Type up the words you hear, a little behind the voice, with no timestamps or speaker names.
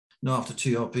not after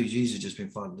 2 RPGs have just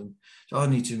been fired them. So I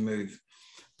need to move.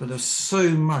 But there's so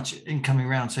much incoming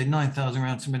rounds, say 9,000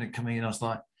 rounds a minute coming in. I was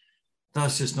like,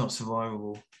 that's just not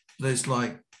survivable. There's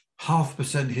like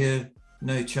 0.5% here,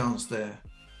 no chance there.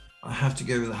 I have to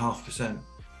go with the 0.5%.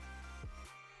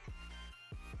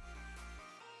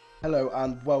 Hello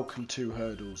and welcome to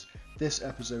Hurdles. This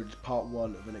episode is part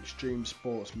 1 of an extreme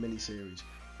sports mini-series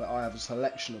where I have a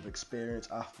selection of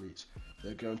experienced athletes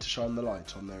that are going to shine the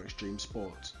light on their extreme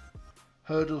sports.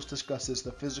 Hurdles discusses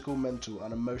the physical, mental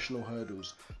and emotional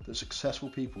hurdles that successful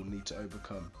people need to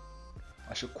overcome.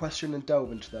 I shall question and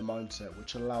delve into their mindset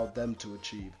which allowed them to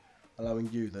achieve, allowing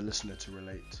you, the listener, to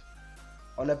relate.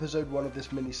 On episode 1 of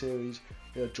this mini-series,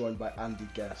 we are joined by Andy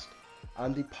Guest.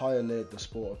 Andy pioneered the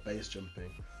sport of base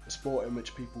jumping, a sport in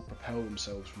which people propel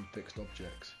themselves from fixed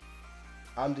objects.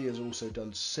 Andy has also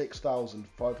done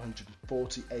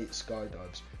 6,548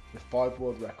 skydives with 5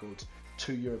 world records,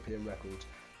 2 European records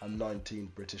and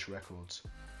 19 British records.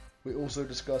 We also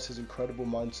discuss his incredible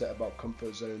mindset about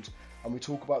comfort zones, and we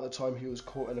talk about the time he was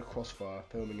caught in a crossfire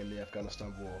filming in the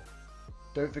Afghanistan war.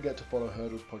 Don't forget to follow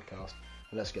Hurdles podcast,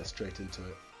 and let's get straight into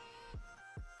it.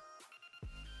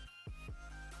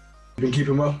 You been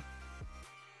keeping well?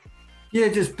 Yeah,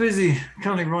 just busy.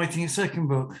 Currently writing a second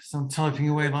book, so I'm typing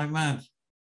away like mad.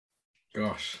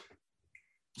 Gosh.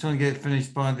 Trying to get it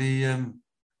finished by the end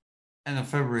of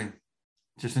February,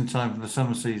 just in time for the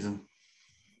summer season.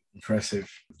 Impressive.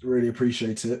 Really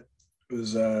appreciate it. It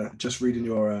was just reading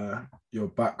your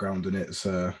background, and it's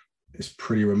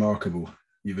pretty remarkable.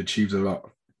 You've achieved a lot.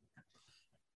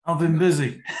 I've been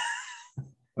busy.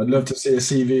 I'd love to see a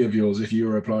CV of yours if you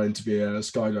were applying to be a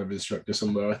skydive instructor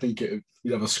somewhere. I think you'd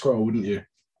have a scroll, wouldn't you?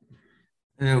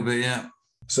 A little bit, yeah.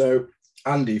 So,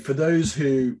 Andy, for those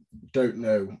who don't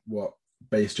know what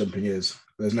base jumping is,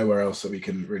 there's nowhere else that we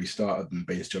can really start other than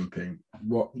base jumping.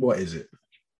 What is it?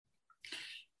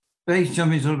 Base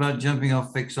jumping is all about jumping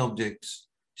off fixed objects.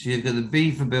 So you've got the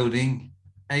B for building,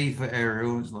 A for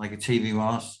aerial, it's like a TV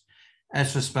mast,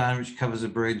 S for span, which covers a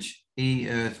bridge, E,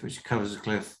 earth, which covers a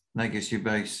cliff. That gives you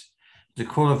base. To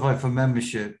qualify for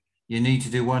membership, you need to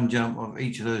do 1 jump of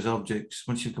each of those objects.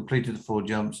 Once you've completed the 4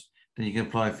 jumps, then you can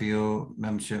apply for your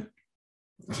membership.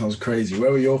 That sounds crazy.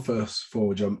 Where were your first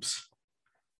 4 jumps?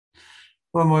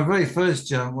 Well, my very first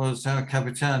jump was El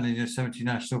Capitan in Yosemite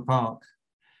National Park,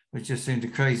 which just seemed a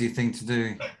crazy thing to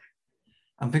do.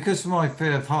 And because of my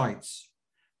fear of heights,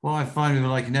 what I find with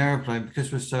like an aeroplane,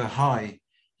 because we're so high,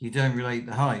 you don't relate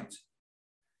the height.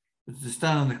 But to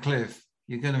stand on the cliff,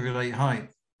 you're going to relate height.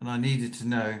 And I needed to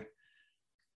know,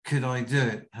 could I do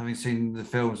it? Having seen the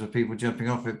films of people jumping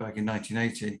off it back in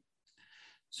 1980.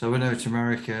 So I went over to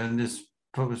America and just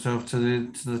put myself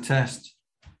to the test.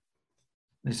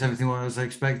 It's everything what I was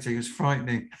expecting. It was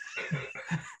frightening.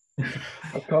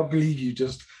 I can't believe you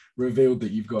just revealed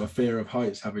that you've got a fear of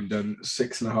heights, having done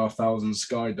 6,500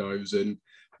 skydives and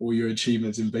all your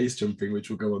achievements in base jumping, which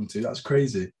we'll go on to. That's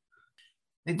crazy.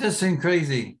 It does seem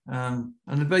crazy. And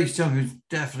the base jumping was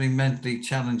definitely mentally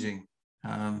challenging.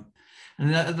 And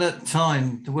at that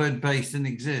time, the word base didn't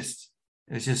exist.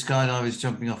 It was just skydivers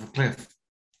jumping off a cliff.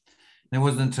 And it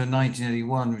wasn't until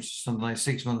 1981, which is something like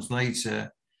 6 months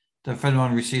later, that a friend of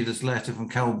mine received this letter from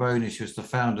Carol Bonish, who was the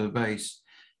founder of base.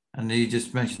 And he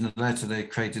just mentioned in the letter they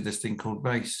created this thing called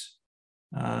base.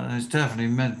 And it's definitely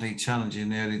mentally challenging in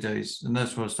the early days. And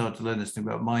that's where I started to learn this thing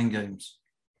about mind games.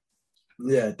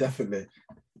 Yeah, definitely.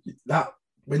 That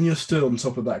when you're stood on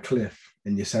top of that cliff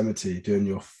in Yosemite doing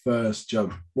your first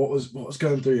jump, what was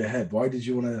going through your head? Why did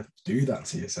you want to do that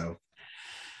to yourself?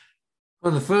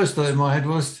 Well, the first thought in my head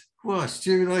was, what a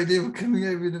stupid idea for coming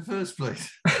over in the first place.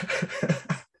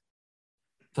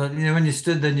 But, when you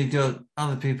stood there and you've got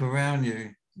other people around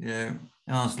you, and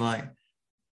I was like,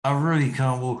 I really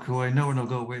can't walk away. No one I've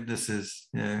got witnesses,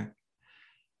 And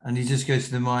you just go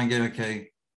to the mind game, okay,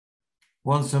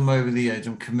 once I'm over the edge,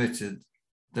 I'm committed.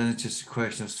 Then it's just a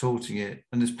question of sorting it.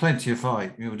 And there's plenty of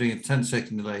fight. We're doing a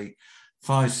 10-second delay.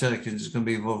 5 seconds is going to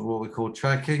be involved with what we call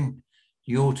tracking.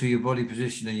 You alter your body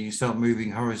position and you can start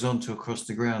moving horizontal across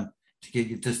the ground to get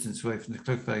your distance away from the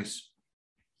cliff face.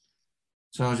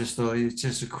 So I just thought it's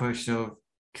just a question of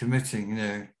committing,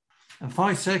 And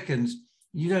 5 seconds,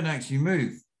 you don't actually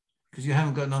move because you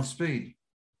haven't got enough speed.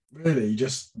 Really?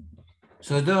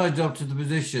 So though I adopted the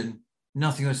position,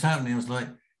 nothing was happening. I was like,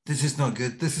 this is not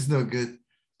good. This is not good.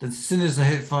 Then as soon as I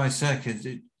hit 5 seconds,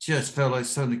 it just felt like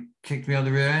something kicked me out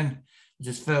the rear end. I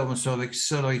just felt myself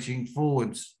accelerating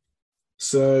forwards.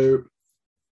 So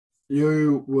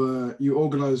you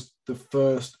organised the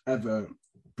first ever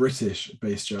British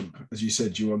base jump. As you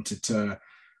said, you wanted to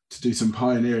do some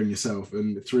pioneering yourself,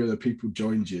 and 3 other people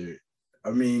joined you. I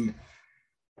mean,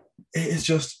 it is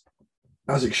just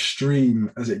as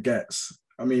extreme as it gets.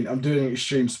 I mean, I'm doing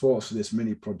extreme sports for this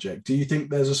mini project. Do you think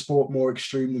there's a sport more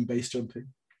extreme than base jumping?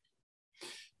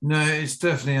 No, it's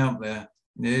definitely up there.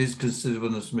 It is considered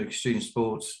one of some extreme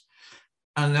sports,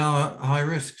 and there are high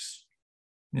risks.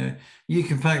 You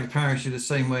can pack the parachute the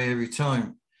same way every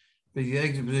time, but your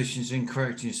exit position is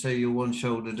incorrect and you say you're one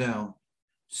shoulder down.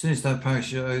 As soon as that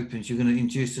parachute opens, you're going to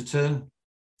induce a turn.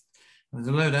 With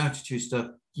the low altitude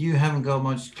stuff, you haven't got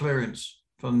much clearance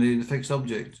from the fixed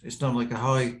object. It's not like a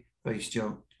high base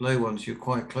jump. Low ones, you're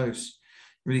quite close.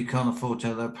 Really can't afford to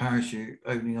have that parachute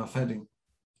opening off heading.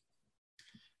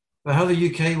 But how the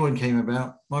UK one came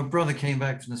about, my brother came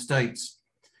back from the States.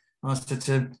 I said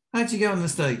to him, how'd you get on the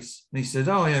States? And he said,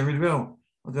 oh yeah, really well.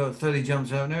 I got 30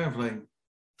 jumps out of an airplane.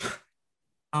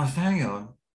 I said, hang on.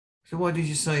 So why did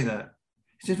you say that?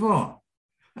 He said, what?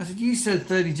 I said, you said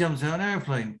 30 jumps out of an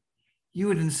airplane. You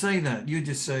wouldn't say that. You'd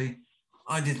just say,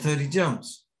 I did 30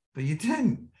 jumps. But you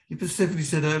didn't. You specifically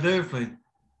said out of an airplane.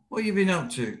 What have you been up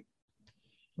to?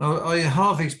 I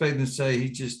half expected him to say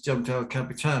he just jumped out of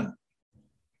Capitan.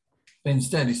 But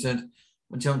instead he said,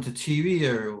 I jumped a TV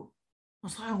aerial. I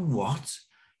was like, what?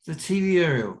 The TV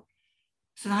aerial.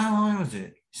 I said, how high was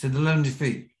it? He said, 11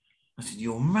 feet. I said,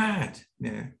 you're mad.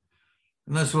 Yeah.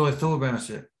 And that's what I thought about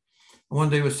it. And one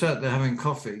day we sat there having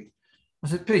coffee. I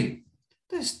said, Pete,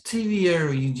 this TV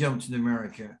aerial you jumped in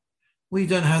America, we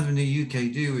don't have them in the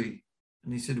UK, do we?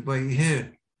 And he said, wait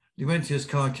here. He went to his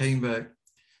car, came back.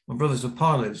 My brother's a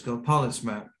pilot, he's got a pilot's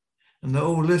map, and they're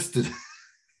all listed.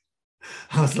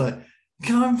 I was like,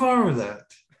 can I borrow that?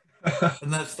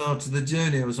 And that started the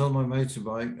journey. I was on my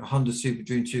motorbike, a Honda Super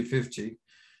Dream 250,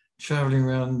 traveling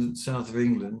around the south of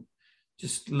England,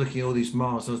 just looking at all these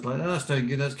miles. I was like, oh, that's no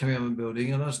good, that's coming up a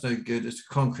building, and that's no good, it's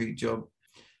a concrete job.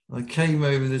 And I came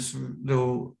over this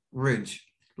little ridge,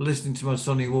 listening to my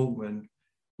Sony Walkman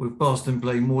with Boston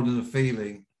playing More Than a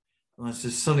Feeling. And I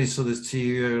said, Sonny saw this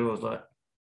TV aerial. I was like,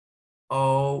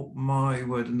 oh my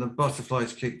word. And the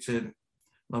butterflies kicked in.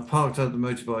 And I parked up the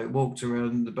motorbike, walked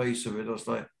around the base of it. I was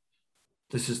like,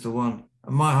 this is the one.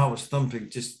 And my heart was thumping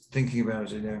just thinking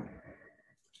about it.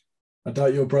 I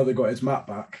doubt your brother got his map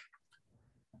back.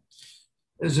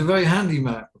 It was a very handy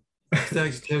map. It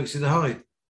actually tells you the height.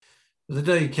 But the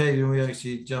day came and we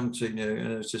actually jumped in,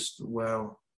 and it was just,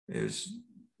 wow. It was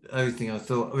everything I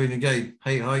thought. I mean, again,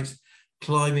 hate heights.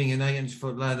 Climbing an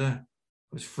 800-foot ladder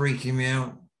was freaking me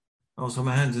out. I was on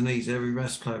my hands and knees every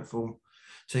rest platform,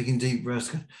 taking deep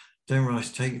breaths. Don't rush,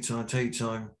 take your time, take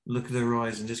time. Look at the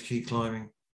horizon, just keep climbing.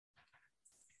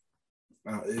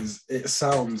 It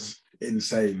sounds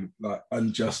insane, like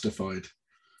unjustified.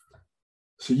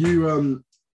 So you,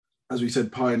 as we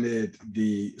said, pioneered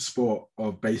the sport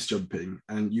of base jumping,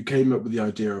 and you came up with the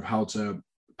idea of how to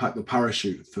pack the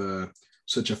parachute for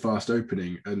such a fast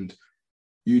opening. And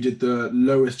you did the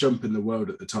lowest jump in the world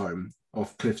at the time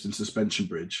off Clifton Suspension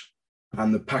Bridge,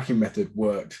 and the packing method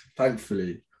worked,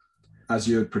 thankfully, as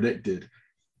you had predicted.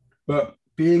 But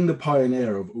being the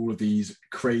pioneer of all of these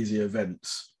crazy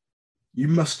events, you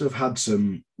must have had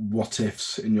some what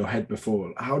ifs in your head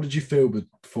before. How did you feel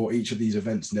before each of these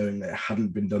events, knowing that it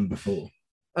hadn't been done before?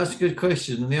 That's a good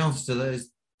question. And the answer to that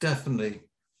is definitely.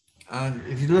 And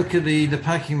if you look at the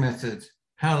packing method,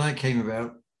 how that came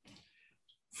about,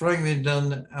 Frank had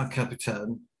done our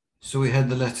Capitan, so we had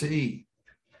the letter E.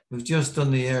 We've just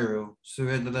done the aerial, so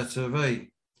we had the letter of A.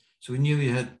 So we knew we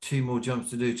had 2 more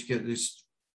jumps to do to get this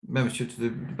membership to the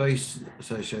base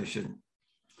association.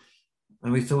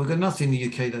 And we thought, we've got nothing in the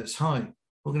UK that's high.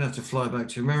 We're going to have to fly back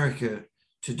to America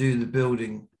to do the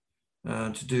building,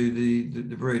 to do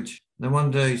the bridge. And then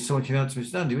one day someone came out to me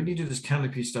and said, Andy, when you do this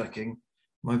canopy stacking,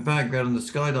 my background on the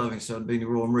skydiving side being the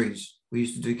Royal Marines, we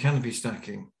used to do canopy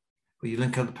stacking, where you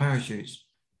link up the parachutes.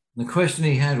 And the question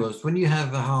he had was, when you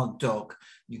have a hard dock,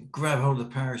 you grab hold of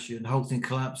the parachute and the whole thing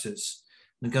collapses.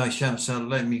 And the guy shouts out,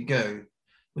 let me go.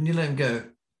 When you let him go,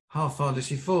 how far does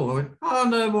he fall? I went, oh,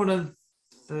 no more than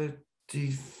 30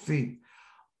 feet.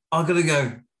 I've got to go.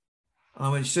 And I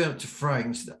went straight up to Frank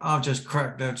and said, I've just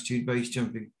cracked altitude base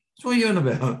jumping. So what are you on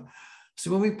about? So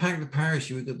when we packed the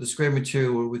parachute, we got the square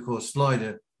material, what we call a slider,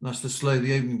 and that's to slow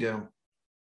the opening down.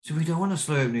 So we don't want a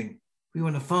slow opening. We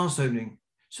want a fast opening.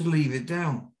 So leave it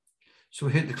down. So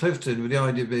we hit the Clifton with the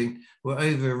idea being we're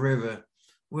over a river.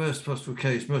 Worst possible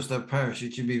case, most of that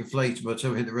parachute should be inflated by the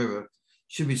time we hit the river.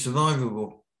 Should be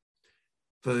survivable.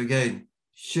 But again,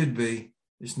 should be,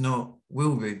 it's not,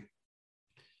 will be.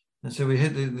 And so we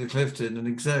hit the Clifton, and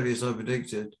exactly as I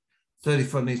predicted, 30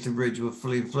 foot underneath the bridge were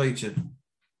fully inflated.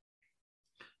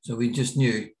 So we just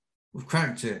knew we've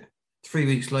cracked it. 3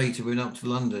 weeks later, we went up to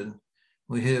London.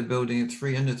 We hit a building at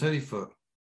 330 foot.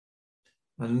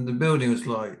 And the building was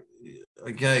like,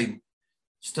 again,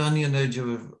 standing on the edge of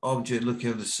an object, looking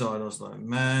over the side. I was like,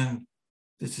 man,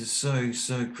 this is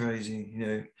so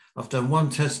crazy. I've done one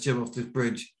test jump off this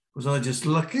bridge. Was I just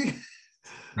lucky?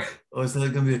 Or is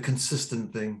that going to be a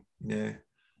consistent thing? And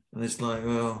it's like,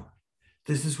 well,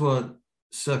 this is what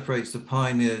separates the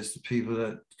pioneers, the people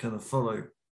that kind of follow,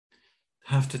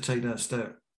 have to take that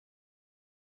step.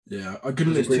 Yeah, I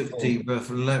couldn't just agree took a deep breath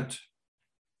and leapt.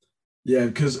 Yeah,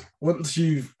 because once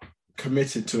you've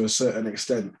committed to a certain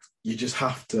extent, you just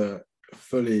have to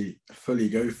fully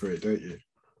go for it, don't you?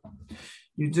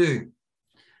 You do.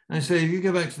 And so if you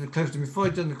go back to the Clifton, before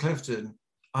I'd done the Clifton,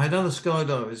 I had other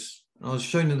skydivers. I was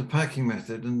showing them the packing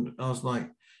method, and I was like,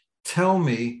 tell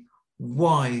me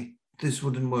why this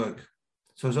wouldn't work.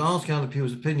 So I was asking other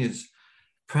people's opinions.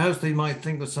 Perhaps they might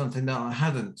think of something that I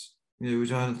hadn't,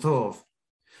 which I hadn't thought of.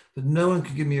 But no one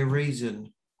could give me a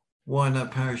reason why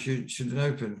that parachute shouldn't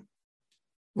open.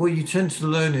 What you tend to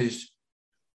learn is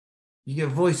you get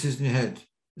voices in your head.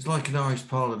 It's like an Irish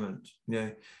Parliament.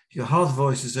 You got half the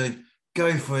voices saying,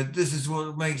 go for it. This is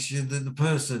what makes you the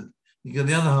person. You got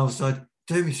the other half side,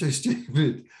 don't be so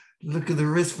stupid. Look at the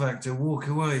risk factor, walk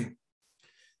away.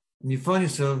 And you find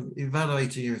yourself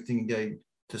evaluating everything again.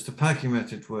 Does the packing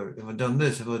method work? Have I done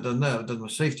this? Have I done that? I've done my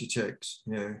safety checks.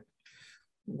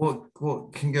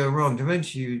 What can go wrong?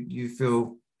 Eventually you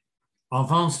feel,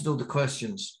 I've answered all the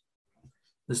questions.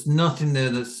 There's nothing there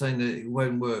that's saying that it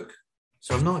won't work.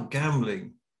 So I'm not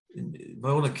gambling. By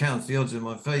all accounts, the odds are in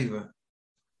my favor.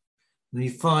 And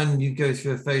you find you go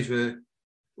through a phase where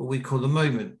what we call the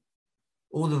moment.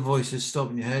 All the voices stop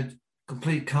in your head.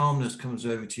 Complete calmness comes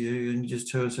over to you, and you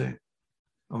just turn and say,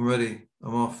 I'm ready,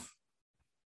 I'm off.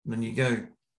 And then you go.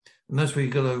 And that's what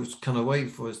you've got to kind of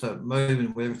wait for, is that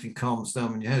moment where everything calms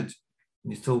down in your head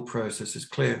and your thought process is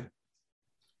clear.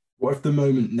 What if the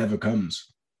moment never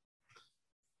comes?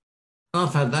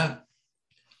 I've had that.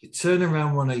 You turn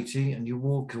around 180 and you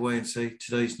walk away and say,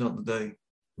 today's not the day.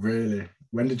 Really?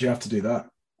 When did you have to do that?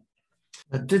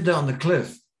 I did that on the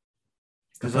cliff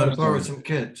because I borrowed some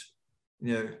kit,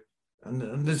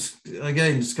 and this,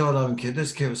 again, skydiving kit,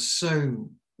 this kit was so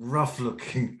rough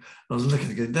looking. I was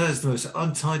looking at it, that is the most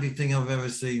untidy thing I've ever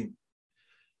seen.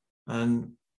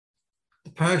 And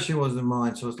the parachute wasn't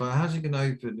mine. So I was like, how's it going to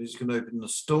open? It's going to open in the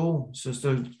stall. So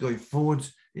instead of going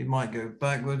forwards, it might go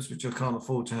backwards, which I can't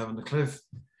afford to have on the cliff.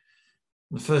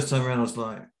 And the first time around, I was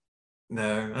like,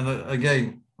 no. And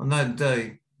again, on that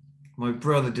day, my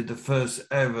brother did the first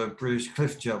ever British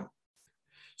cliff jump.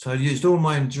 So I used all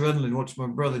my adrenaline watching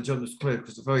my brother jump this cliff,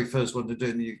 because the very first one to do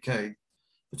it in the UK. By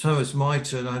the time it was my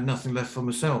turn, I had nothing left for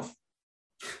myself.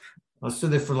 I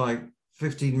stood there for like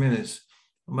 15 minutes.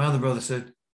 And my other brother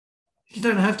said, you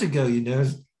don't have to go,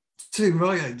 it's too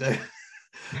right out there.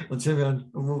 I turned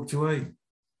around and walked away.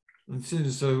 And as soon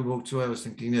as I walked away, I was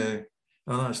thinking, oh,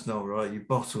 that's not right. You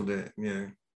bottled it,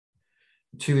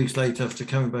 2 weeks later, after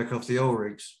coming back off the oil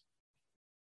rigs,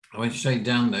 I went straight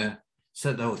down there,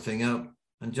 set the whole thing up,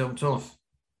 and jumped off.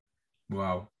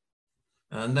 Wow.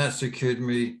 And that secured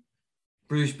me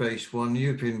British-based one,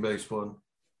 European-based one.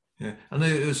 Yeah. And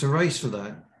it was a race for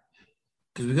that,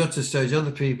 because we got to stage other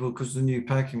people, because the new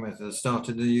packing method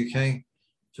started in the UK.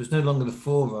 So it's no longer the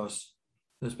 4 of us.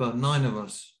 There's about 9 of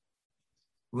us.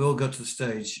 We all got to the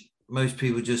stage. Most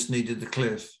people just needed the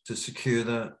cliff to secure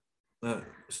that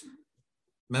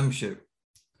membership.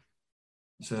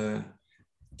 So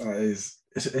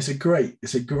it's a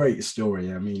great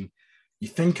story. I mean, you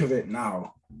think of it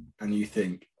now and you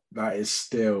think that is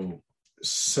still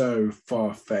so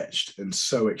far-fetched and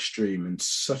so extreme and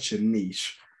such a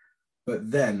niche.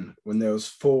 But then when there was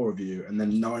 4 of you and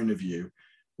then 9 of you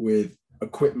with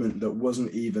equipment that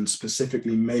wasn't even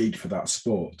specifically made for that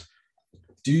sport,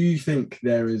 do you think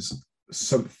there is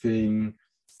something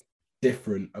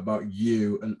different about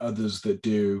you and others that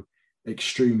do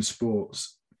extreme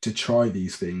sports to try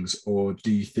these things, or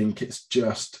do you think it's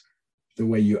just the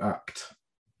way you act?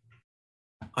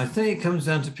 I think it comes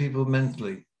down to people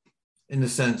mentally, in the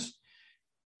sense,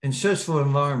 in stressful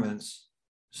environments,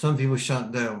 some people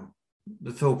shut down.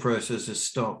 The thought process is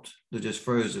stopped. They're just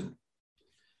frozen.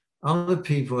 Other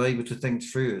people are able to think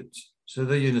through it. So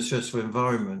they're in a stressful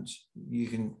environment. You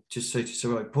can just say to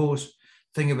yourself, right, pause,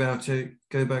 think about it,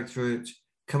 go back through it,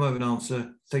 come up with an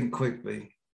answer, think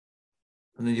quickly,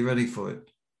 and then you're ready for it.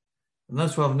 And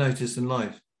that's what I've noticed in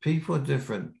life. People are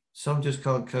different. Some just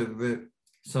can't cope with it.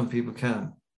 Some people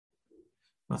can.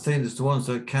 I think it's the ones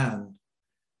that can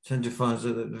tend to find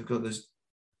that they've got this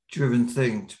driven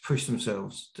thing to push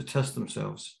themselves, to test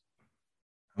themselves.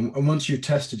 And once you've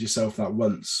tested yourself that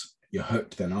once, you're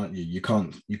hooked then, aren't you? You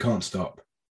can't stop.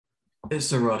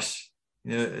 It's a rush.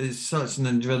 You know, it's such an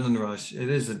adrenaline rush. It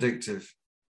is addictive.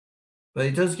 But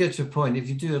it does get to a point, if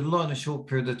you do a lot in a short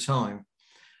period of time,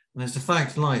 and it's a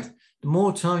fact of life, the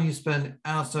more time you spend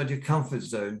outside your comfort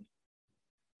zone,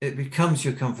 it becomes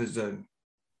your comfort zone.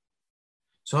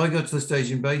 So I got to the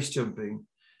stage in base jumping,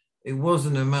 it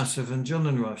wasn't a massive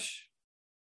adrenaline rush.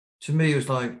 To me, it was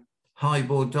like high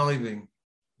board diving,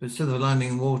 but instead of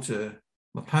landing in water,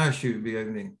 my parachute would be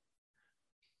opening.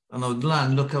 And I would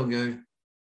land, look up and go,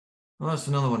 well, that's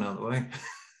another one out of the way.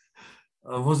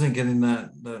 I wasn't getting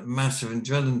that massive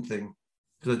adrenaline thing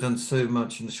because I'd done so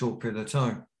much in a short period of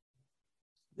time.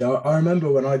 Yeah, I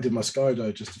remember when I did my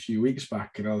skydive just a few weeks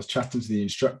back, and I was chatting to the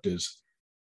instructors,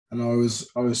 and I was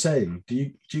saying, do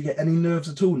you get any nerves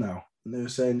at all now? And they were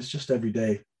saying, it's just every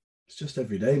day. It's just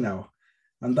every day now.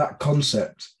 And that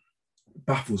concept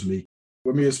baffles me.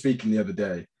 When we were speaking the other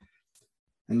day,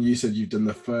 and you said you've done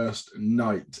the first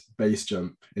night base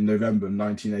jump in November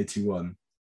 1981.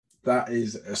 That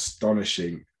is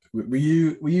astonishing. Were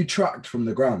you tracked from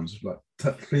the grounds? But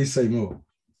please say more.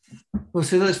 Well,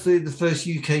 so that's the first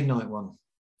UK night one,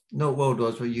 not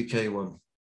worldwide, but UK one.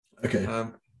 Okay.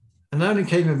 And that only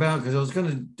came about because I was going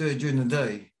to do it during the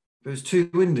day, but it was too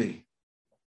windy.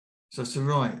 So I said,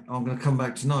 right, I'm going to come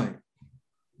back tonight.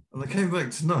 And I came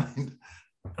back tonight, and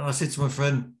I said to my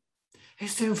friend, it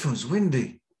still feels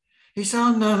windy. He said,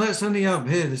 oh, no, that's only up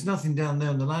here. There's nothing down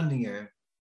there in the landing area.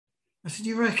 I said,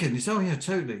 you reckon? He said, oh, yeah,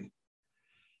 totally.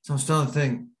 So I'm starting to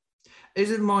think,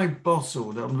 is it my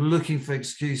bottle that I'm looking for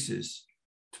excuses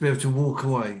to be able to walk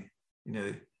away, you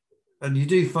know? And you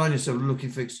do find yourself looking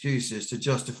for excuses to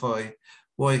justify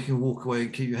why you can walk away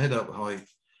and keep your head up high.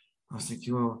 I was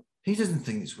thinking, well, he doesn't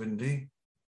think it's windy.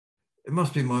 It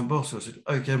must be my boss. I said,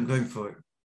 okay, I'm going for it.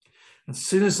 As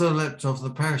soon as I leapt off, the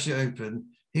parachute opened,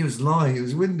 he was lying, it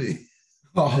was windy.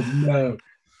 Oh, no.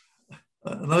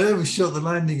 And I overshot the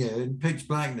landing area in pitch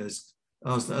blackness.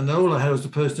 And all I had was the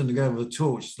person on the ground with a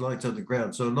torch to light up the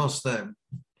ground. So I lost them.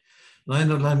 And I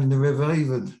ended up landing in the River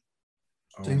Avon,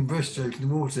 doing breaststroke in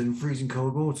the water in freezing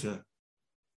cold water.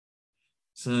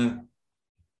 So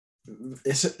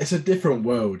it's a different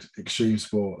world, extreme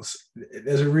sports.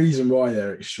 There's a reason why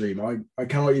they're extreme. I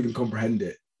cannot even comprehend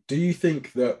it. Do you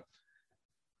think that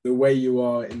the way you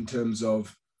are in terms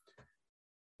of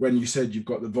when you said you've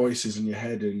got the voices in your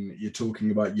head and you're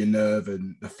talking about your nerve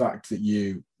and the fact that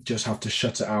you just have to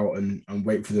shut it out and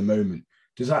wait for the moment,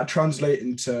 does that translate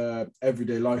into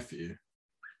everyday life for you?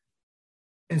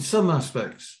 In some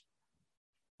aspects.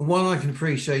 One I can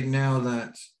appreciate now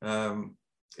that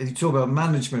if you talk about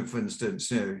management, for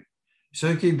instance, you know, it's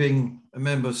okay being a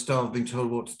member of staff being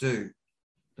told what to do,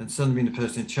 than suddenly being the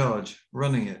person in charge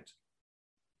running it.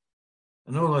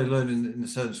 And all I learned in the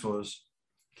sense was,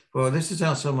 well, this is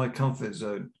outside my comfort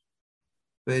zone,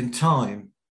 but in time,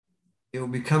 it will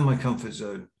become my comfort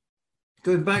zone.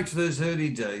 Going back to those early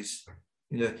days,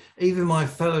 you know, even my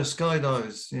fellow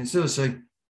skydivers, instead of saying,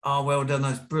 oh, well done,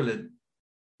 that's brilliant,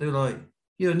 they were like,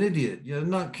 you're an idiot, you're a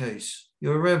nutcase,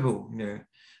 you're a rebel, you know.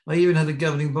 I even had a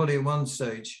governing body at one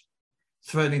stage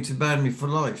threatening to ban me for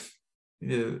life, you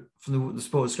know, from the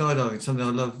sport of skydiving, something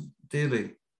I love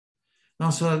dearly. And I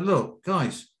said, look,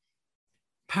 guys,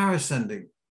 parascending,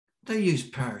 they use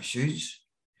parachutes.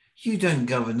 You don't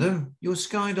govern them. You're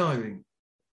skydiving.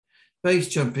 Base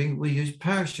jumping, we use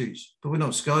parachutes, but we're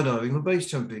not skydiving, we're base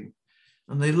jumping.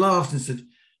 And they laughed and said,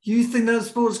 you think that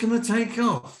sport's going to take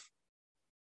off?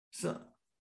 So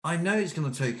I know it's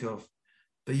going to take off,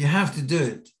 but you have to do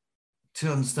it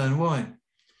to understand why.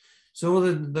 So all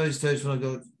those days when I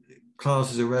got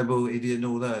classed as a rebel, idiot and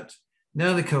all that,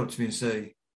 now they come up to me and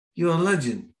say, you're a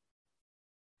legend.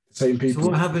 Same people. So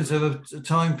what happens over a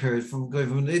time period from going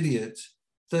from an idiot,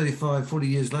 35, 40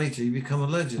 years later, you become a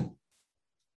legend?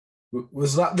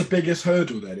 Was that the biggest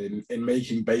hurdle then in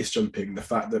making base jumping, the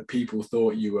fact that people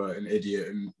thought you were an idiot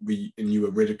and you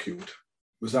were ridiculed?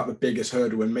 Was that the biggest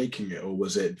hurdle in making it, or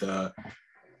was it the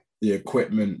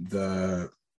equipment, the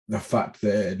fact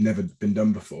that it had never been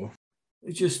done before?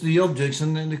 It's just the objects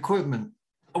and the equipment.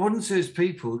 I wouldn't say it's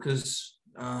people because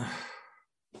I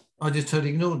just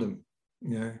totally ignored them.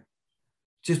 You know,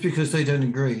 just because they don't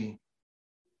agree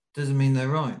doesn't mean they're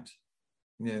right.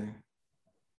 You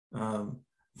know,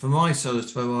 for my side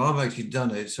of the well, I've actually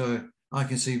done it, so I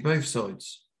can see both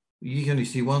sides. You can only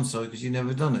see one side because you've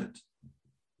never done it.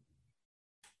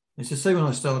 It's the same when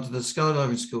I started the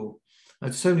skydiving school. I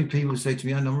had so many people say to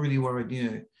me, and I'm really worried, you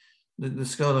know, the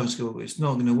skydiving school, it's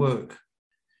not going to work.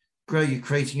 Great, you're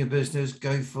creating a business,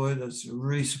 go for it. That's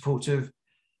really supportive.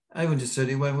 Everyone just said,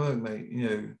 it won't work, mate, you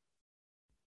know.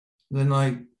 And then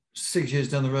like 6 years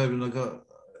down the road when I got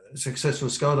a successful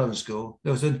skydiving school,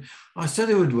 they said, I said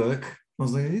it would work. I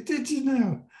was like, did you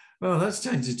know? Well, that's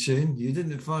changed the tune. You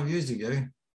didn't 5 years ago.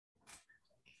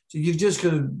 So you've just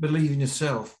got to believe in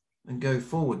yourself and go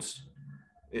forwards.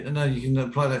 I know you can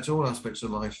apply that to all aspects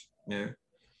of life.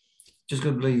 Just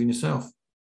got to believe in yourself.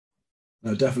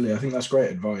 No, definitely. I think that's great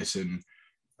advice and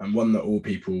one that all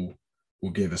people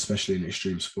will give, especially in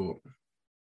extreme sport.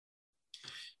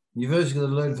 You've always got to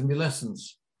learn from your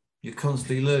lessons. You're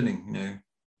constantly learning.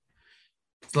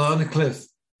 It's like on a cliff.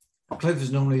 A cliff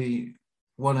is normally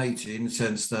 180 in the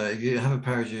sense that if you have a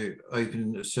parachute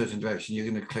open in a certain direction, you're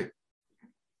going to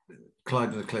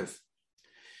climb to the cliff.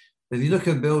 But if you look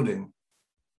at a building,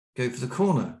 go for the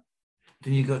corner,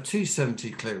 then you've got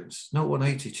 270 clearance, not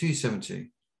 180,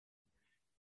 270.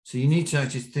 So you need to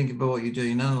actually think about what you're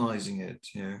doing and analysing it.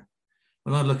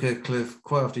 When I look at a cliff,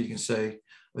 quite often you can say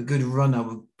a good run-up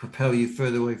will propel you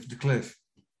further away from the cliff.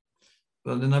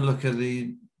 But then I look at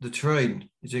the terrain.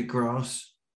 Is it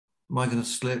grass? Am I going to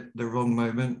slip the wrong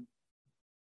moment?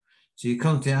 So you're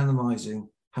constantly analysing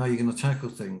how you're going to tackle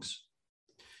things.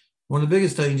 One of the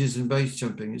biggest dangers in base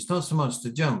jumping, it's not so much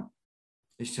the jump,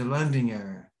 it's the landing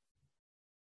area.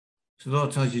 So a lot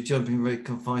of times you're jumping in very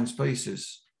confined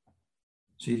spaces.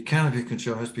 So your canopy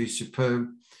control has to be superb.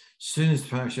 As soon as the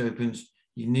parachute opens,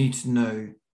 you need to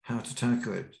know how to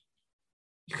tackle it.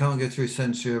 You can't go through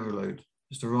sensory overload.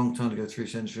 It's the wrong time to go through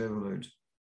sensory overload.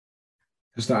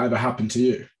 Has that ever happened to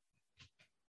you?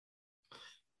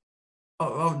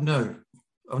 No,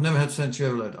 I've never had sensory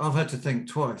overload. I've had to think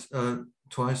twice,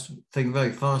 think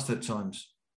very fast at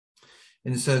times.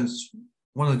 In a sense,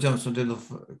 one of the jumps I did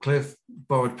off a cliff,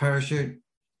 borrowed parachute,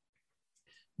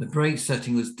 the brake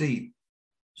setting was deep.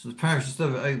 So the parachute, instead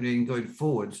of opening and going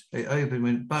forwards, it opened and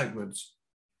went backwards.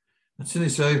 As soon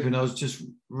as it opened, I was just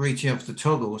reaching up for the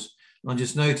toggles, and I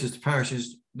just noticed the parachute,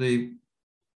 the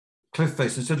cliff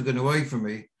face, instead of going away from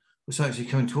me, was actually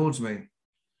coming towards me.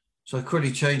 So I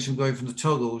quickly changed from going from the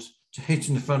toggles to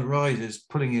hitting the front riders,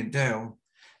 pulling it down.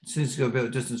 As soon as I got a bit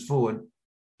of distance forward,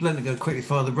 letting it go quickly,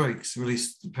 fire the brakes,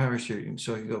 release the parachute, and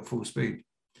so I got full speed.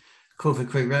 Call for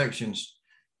quick reactions.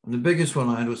 And the biggest one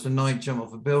I had was the night jump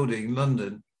off a building in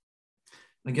London.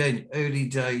 Again, early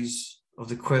days of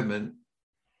the equipment,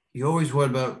 you always worry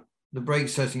about the brake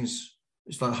settings.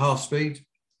 It's like half speed.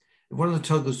 If one of the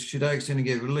toggles should accidentally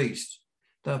get released,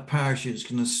 that parachute is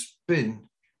going to spin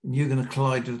and you're going to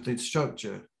collide with the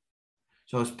structure.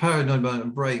 So I was paranoid about a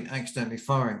brake accidentally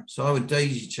firing. So I would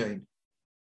daisy chain.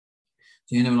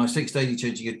 So, when I 6 daisy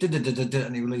chains, you go da-da-da-da-da,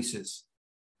 and it releases.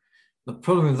 The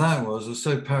problem with that was I was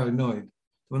so paranoid.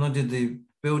 When I did the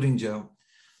building jump,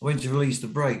 I went to release the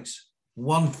brakes.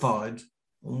 One fired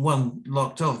and one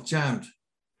locked off, jammed.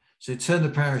 So it turned the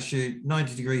parachute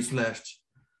 90 degrees left.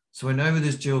 So I went over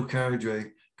this dual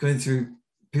carriageway, going through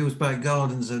people's back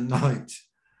gardens at night,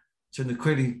 trying to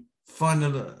quickly find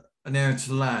an area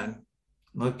to land.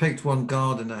 And I picked one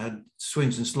garden that had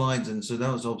swings and slides in, so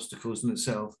that was obstacles in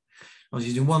itself. I was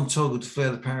using one toggle to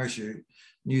flare the parachute,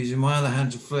 and using my other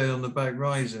hand to flare on the back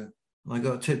riser. And I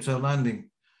got a tiptoe landing.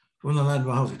 When I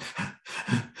landed, I was like,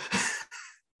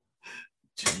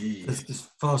 There's just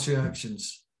fast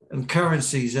reactions. And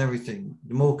currency is everything.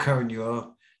 The more current you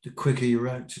are, the quicker you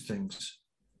react to things.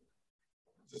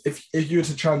 If you were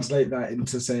to translate that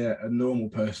into, say, a normal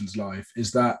person's life,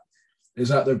 is that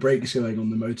the brakes going on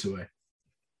the motorway?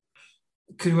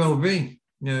 It could well be,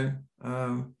 in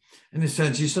a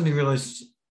sense, you suddenly realise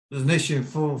there's an issue in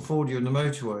 440 on the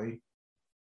motorway.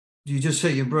 You just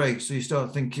hit your brakes, so you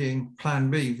start thinking, plan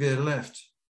B, veer left.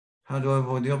 How do I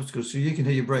avoid the obstacles? So you can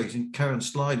hit your brakes and carry on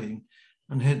sliding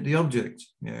and hit the object.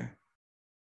 Yeah.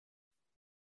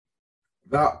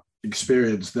 That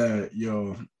experience there,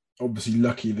 you're obviously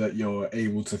lucky that you're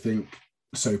able to think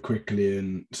so quickly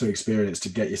and so experienced to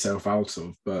get yourself out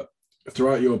of. But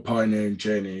throughout your pioneering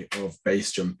journey of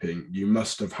base jumping, you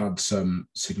must have had some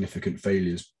significant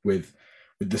failures with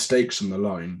the stakes on the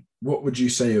line. What would you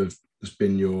say has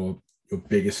been your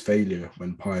biggest failure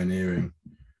when pioneering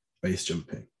base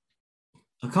jumping?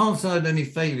 I can't say I had any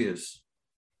failures.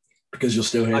 Because you're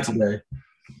still here today.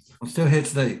 I'm still here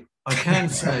today. I can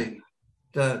say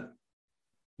that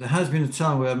there has been a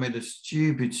time where I made a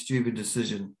stupid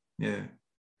decision. Yeah.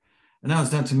 And that was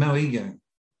down to male ego,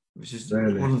 which is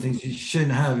one of the things you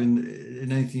shouldn't have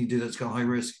in anything you do that's got high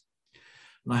risk.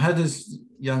 And I had this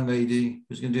young lady who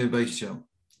was going to do a base jump.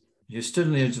 She stood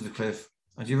on the edge of the cliff,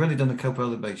 and she'd already done a couple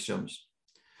other base jumps.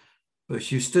 But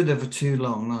she stood there for too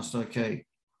long, and I said, okay,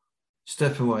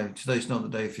 step away. Today's not the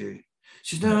day for you.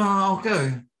 She said, no, I'll go.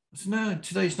 I said, no,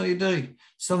 today's not your day.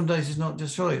 Some days it's not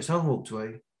just right. So I walked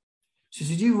away. She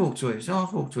said, you walked away. So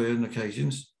I've walked away on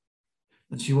occasions.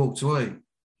 And she walked away.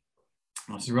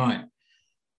 I said, right,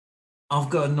 I've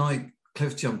got a night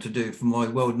cliff jump to do for my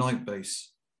world night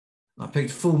base. I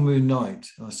picked full moon night.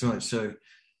 I said, right, so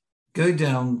go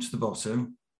down to the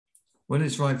bottom. When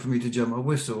it's right for me to jump, I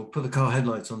whistle, put the car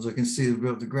headlights on so I can see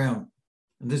the ground.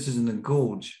 And this is in the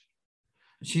gorge.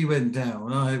 And she went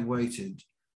down and I waited.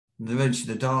 And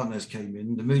eventually the darkness came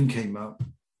in, the moon came up.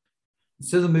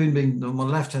 Instead of the moon being on my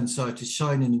left-hand side to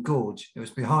shine in the gorge, it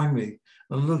was behind me.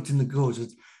 I looked in the gorge.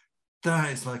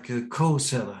 That is like a coal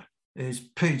cellar. It's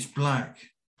pitch black.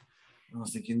 And I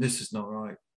was thinking, this is not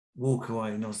right. Walk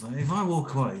away. And I was like, if I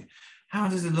walk away, how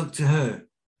does it look to her?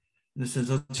 And it says,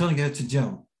 I'm trying to get her to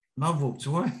jump. And I've walked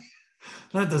away.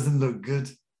 That doesn't look good.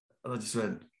 And I just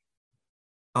went,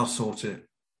 I'll sort it.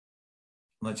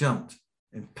 And I jumped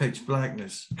in pitch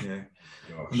blackness, you know.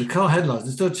 And the car headlights,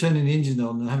 instead of turning the engine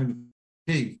on and having to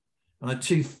key, and I had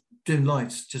two dim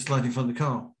lights just lighting in front of the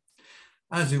car.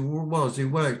 As it was, it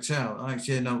worked out. I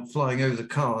actually ended up flying over the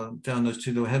car down those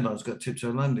two little headlights, got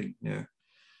tiptoe landing, you know.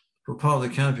 For part of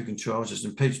the canopy control, I was just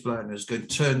in pitch blackness, going,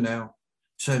 turn now.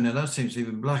 That seems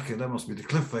even blacker. That must be the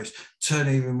cliff face. Turn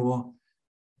even more.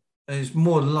 And it's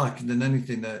more luck than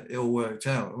anything that it all worked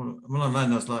out. When I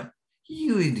landed, I was like,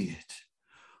 you idiot.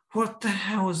 What the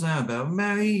hell was that about?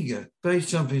 Male ego. Base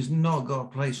jumping's not got a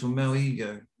place for male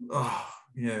ego. Oh,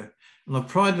 you know. And I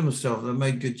prided myself that I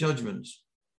made good judgments.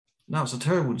 Now it's a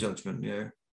terrible judgment, you know.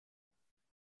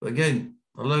 But again,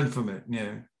 I learned from it, you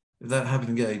know. If that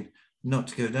happened again, not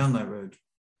to go down that road.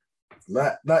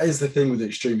 That is the thing with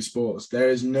extreme sports. There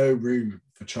is no room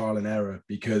for trial and error,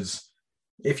 because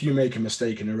if you make a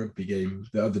mistake in a rugby game,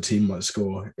 the other team might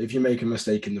score. If you make a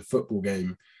mistake in the football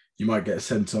game, you might get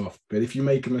sent off. But if you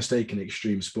make a mistake in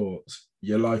extreme sports,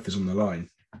 your life is on the line.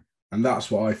 And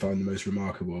that's what I find the most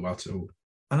remarkable about it all.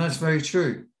 And that's very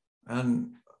true.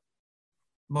 And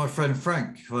my friend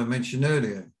Frank, who I mentioned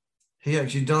earlier, he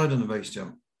actually died on the base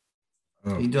jump.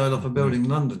 Oh. He died off a building in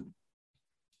London.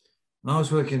 And I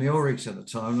was working in the oil rigs at the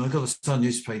time, and I got the Sun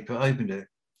newspaper, opened it,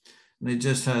 and it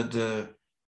just had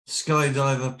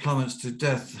skydiver plummets to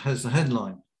death as the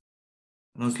headline.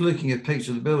 And I was looking at a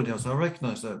picture of the building. I was like, I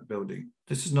recognize that building.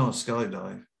 This is not a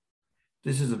skydive.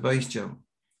 This is a base jump.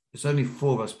 It's only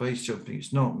 4 of us base jumping.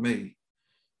 It's not me.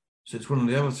 So it's one of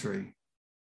the other 3.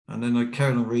 And then I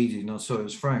carried on reading, and I saw it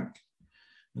was Frank.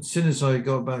 And as soon as I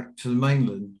got back to the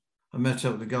mainland, I met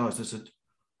up with the guys. I said,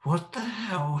 what the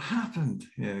hell happened?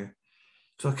 You know,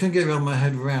 so I couldn't get around my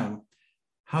head around,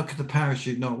 how could the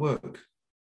parachute not work?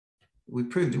 We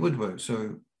proved it would work.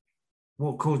 So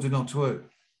what caused it not to work?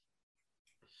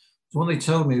 So what they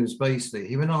told me was basically,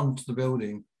 he went on to the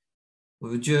building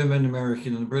with a German,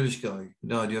 American, and a British guy with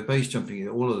the idea of base jumping it,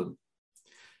 all of them.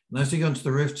 And as he got to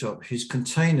the rooftop, his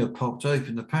container popped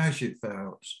open, the parachute fell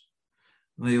out.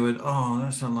 And they went, oh,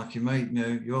 that's unlucky, mate. You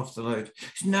know, you're off the load. He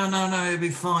said, no, it'll be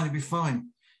fine.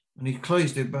 And he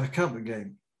closed it back up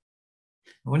again.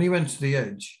 And when he went to the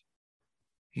edge,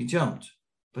 he jumped,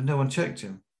 but no one checked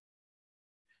him.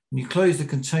 When you close the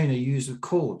container, you use a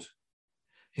cord.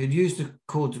 He had used the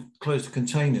cord to close the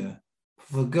container,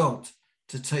 forgot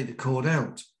to take the cord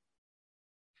out.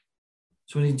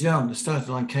 So when he jumped, the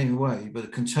starting line came away, but the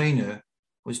container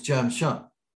was jammed shut,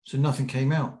 so nothing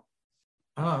came out.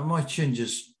 And my chin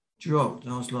just dropped,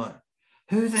 and I was like,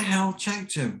 who the hell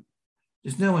checked him?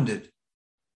 Because no one did.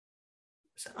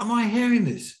 I said, am I hearing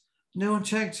this? No one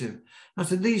checked him. I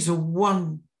said, these are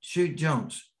one-shoot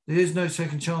jumps. There is no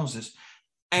second chances.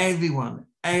 Everyone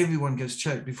gets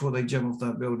checked before they jump off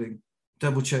that building.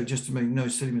 Double check just to make no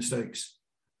silly mistakes.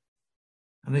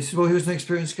 And they said, well, he was an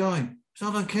experienced guy. So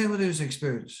I don't care whether he was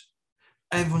experienced.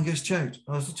 Everyone gets checked.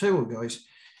 I was like, tell you what, guys,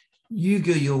 you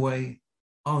go your way,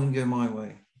 I'm going to go my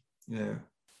way. You know.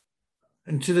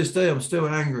 And to this day, I'm still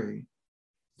angry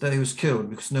that he was killed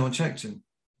because no one checked him.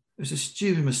 It was a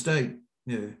stupid mistake.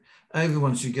 You know.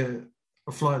 Everyone should get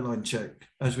a flight line check,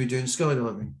 as we do in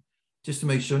skydiving, just to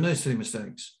make sure no silly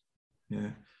mistakes. Yeah.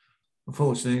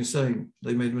 Unfortunately,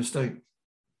 they made a mistake.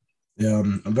 Yeah,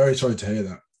 I'm very sorry to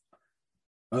hear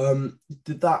that.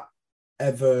 Did that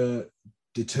ever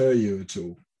deter you at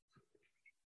all?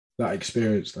 That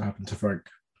experience that happened to Frank?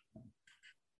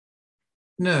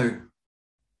 No.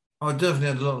 I definitely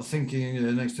had a lot of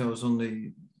thinking next time I was on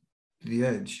the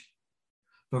edge.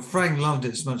 But Frank loved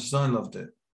it as much as I loved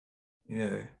it.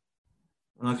 Yeah.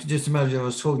 And I could just imagine I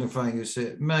was talking to Frank who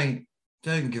said, mate,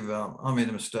 don't give up. I made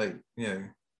a mistake. You know.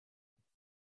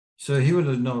 So he would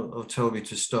have not have told me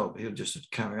to stop. He would just have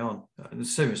carry on. And the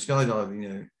same with skydiving, you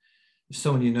know. If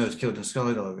someone you know is killed in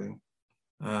skydiving,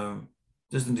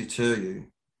 doesn't deter you.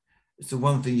 It's the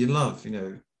one thing you love, you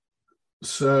know.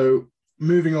 So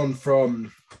moving on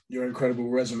from your incredible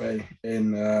resume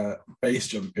in base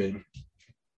jumping,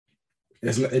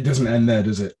 it doesn't end there,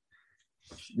 does it?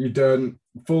 You've done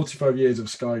 45 years of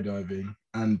skydiving,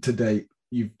 and to date,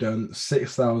 you've done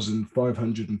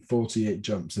 6,548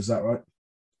 jumps. Is that right?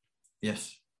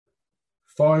 Yes.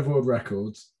 5 world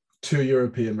records, 2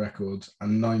 European records,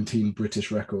 and 19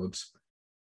 British records.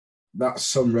 That's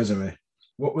some resume.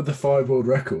 What were the 5 world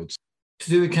records? To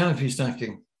do with canopy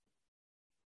stacking,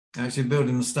 actually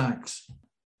building the stacks.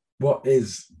 What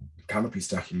is canopy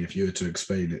stacking if you were to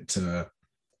explain it to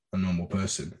a normal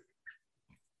person?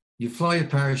 You fly your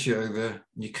parachute over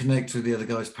and you connect to the other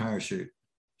guy's parachute.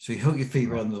 So you hook your feet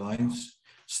around the lines,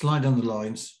 slide on the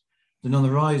lines. Then on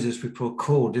the risers, we put a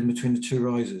cord in between the 2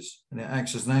 risers and it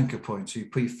acts as an anchor point. So you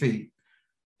put your feet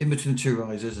in between the 2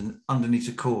 risers and underneath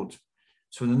the cord.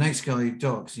 So when the next guy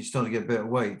docks and you start to get a bit of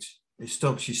weight, it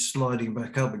stops you sliding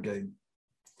back up again.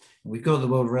 And we got the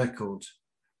world record.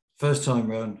 First time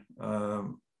round,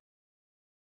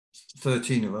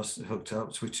 13 of us hooked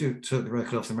up. So we took the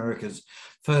record off the Americans.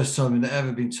 First time it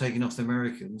ever been taken off the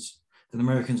Americans. Then the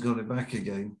Americans got it back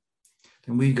again.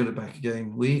 Then we got it back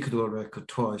again. We equaled the world record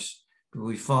twice. But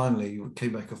we finally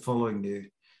came back the following year.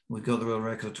 We got the world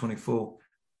record of 24,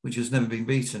 which has never been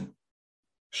beaten.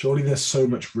 Surely there's so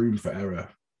much room for error,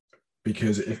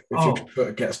 because if your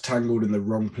foot gets tangled in the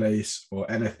wrong place or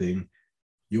anything,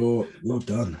 you're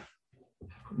done.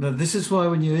 No, this is why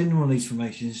when you're in one of these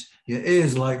formations, your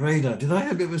ears like radar. Did I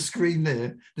have a bit of a scream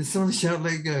there? Did someone shout,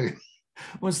 let go?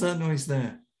 What's that noise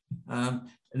there? And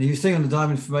you think on the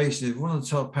diamond formation, if one of the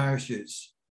top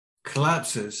parachutes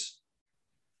collapses,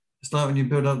 it's like when you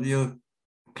build up your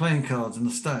playing cards in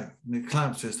the stack and it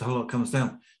collapses, the whole lot comes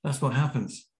down. That's what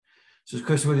happens. So it's a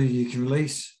question whether you can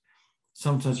release.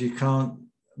 Sometimes you can't.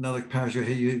 Another parachute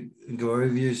hit you and go over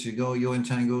you, so you're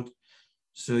entangled.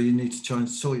 So you need to try and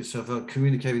sort yourself out,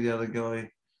 communicate with the other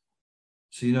guy.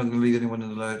 So you're not going to leave anyone in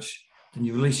the lurch. Then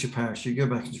you release your parachute, go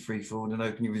back into free fall, and then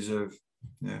open your reserve.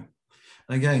 Yeah.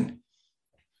 And again,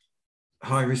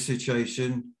 high risk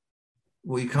situation.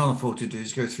 What you can't afford to do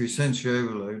is go through sensory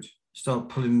overload, start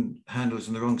pulling handles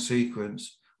in the wrong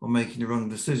sequence or making the wrong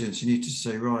decisions. You need to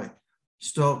say, right,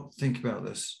 stop, think about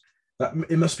this.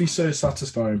 It must be so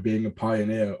satisfying being a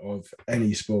pioneer of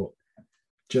any sport.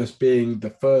 Just being the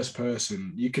first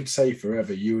person, you could say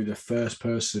forever, you were the first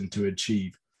person to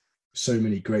achieve so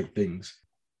many great things.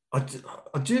 I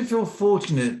do feel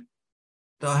fortunate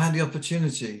that I had the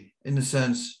opportunity, in the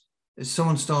sense, if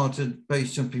someone started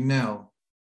base jumping now,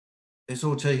 it's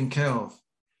all taken care of.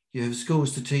 You have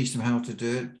schools to teach them how to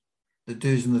do it, the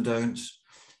do's and the don'ts.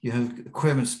 You have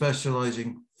equipment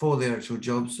specializing for the actual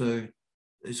job. So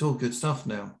it's all good stuff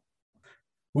now.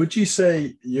 Would you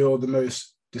say you're the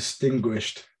most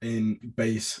distinguished in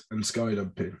base and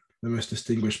skyjumping, the most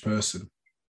distinguished person?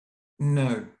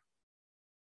 No.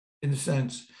 In a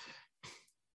sense,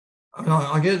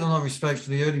 I get a lot of respect for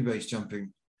the early base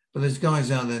jumping, but there's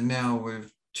guys out there now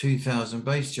with 2,000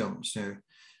 base jumps. You know,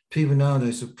 people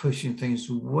nowadays are pushing things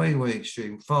way, way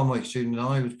extreme, far more extreme than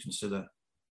I would consider.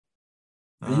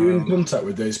 Are you in contact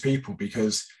with those people?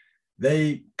 Because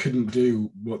they couldn't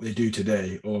do what they do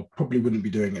today, or probably wouldn't be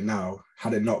doing it now,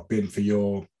 had it not been for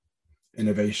your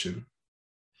innovation.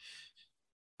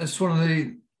 That's one of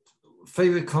the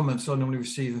favorite comments I normally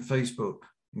receive on Facebook.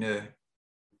 You know,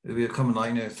 it'll be a comment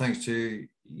like, you know, thanks to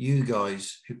you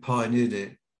guys who pioneered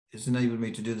it, it's enabled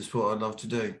me to do the sport I love to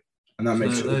do. And that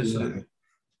makes it.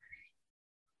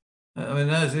 I mean,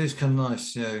 that is kind of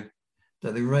nice, you know,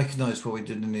 that they recognize what we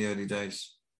did in the early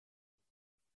days.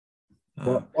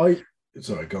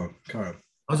 Sorry, go on, carry on.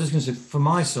 I was just going to say, from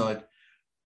my side,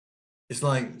 it's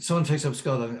like someone takes up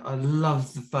skydiving. I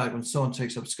love the fact when someone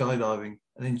takes up skydiving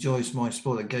and enjoys my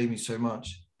sport that gave me so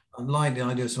much. I like the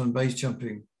idea of someone base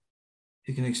jumping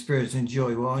who can experience and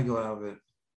enjoy what I got out of it.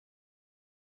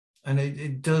 And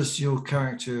it does your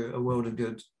character a world of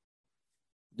good.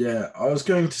 Yeah, I was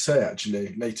going to say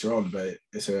actually later on, but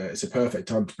it's a perfect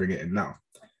time to bring it in now.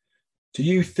 Do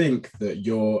you think that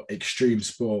your extreme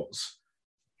sports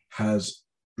has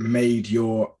made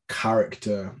your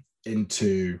character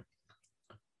into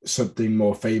something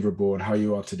more favorable in how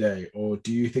you are today? Or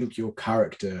do you think your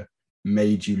character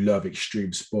made you love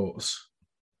extreme sports?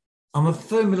 I'm a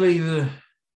firm believer,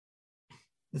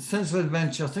 the sense of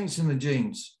adventure, I think it's in the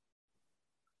genes.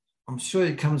 I'm sure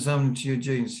it comes down into your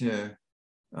genes, you know.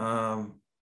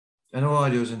 And all I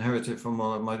do is inherit it from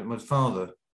my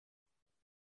father.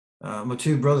 My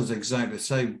 2 brothers are exactly the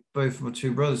same. Both my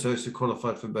 2 brothers also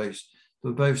qualified for base. They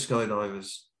were both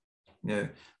skydivers. You know,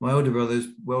 my older brother is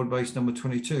world base number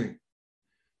 22.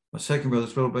 My second brother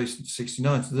is world base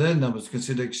 69. So their numbers are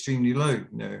considered extremely low.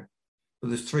 You know, but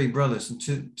there's 3 brothers, and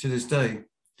to this day,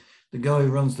 the guy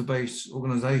who runs the base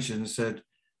organization said,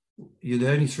 you're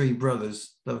the only three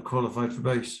brothers that were qualified for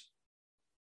base.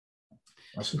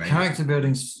 That's The amazing. character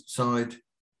building side,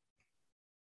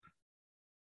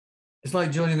 it's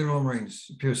like joining the Royal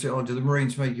Marines. People say, "Oh, do the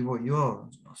Marines make you what you are?"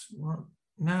 I said, "What?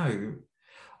 No,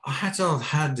 I had to have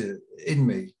had it in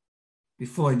me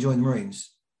before I joined the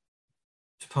Marines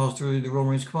to pass through the Royal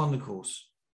Marines Commander course.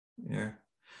 You know,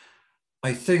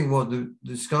 I think what the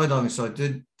skydiving side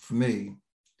did for me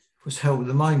was help with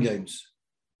the mind games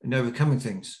and overcoming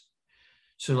things.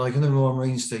 So, like in the Royal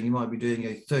Marines thing, you might be doing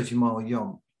a 30-mile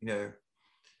yomp, you know,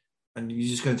 and you're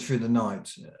just going through the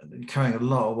night and carrying a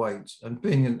lot of weight, and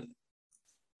being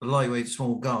a lightweight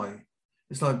small guy,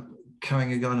 it's like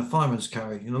carrying a guy in a fireman's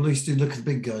carry. You know, at least you look at the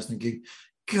big guys and think,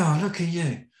 God, look at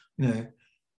you. You know,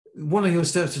 one of your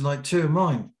steps is like two of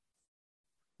mine.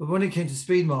 But when it came to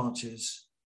speed marches,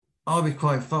 I'll be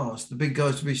quite fast. The big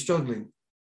guys will be struggling.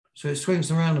 So it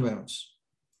swings and roundabouts.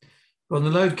 But on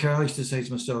the load carry, I used to say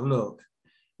to myself, look,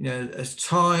 you know, as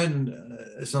tired and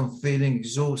as I'm feeling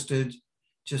exhausted,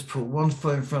 just put one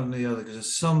foot in front of the other, because at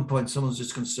some point someone's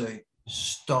just going to say,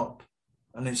 stop,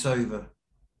 and it's over.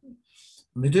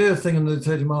 And they do a thing on the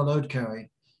 30-mile load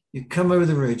carry. You come over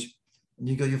the ridge and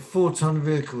you got your 4-ton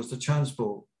vehicles to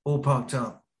transport all parked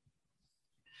up.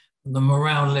 And the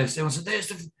morale lifts. Everyone said,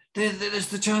 there's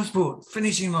the transport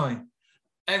finishing line.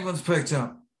 Everyone's perked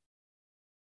up.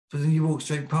 But then you walk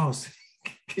straight past,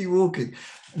 keep walking,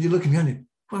 and you're looking behind you.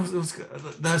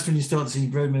 That's when you start to see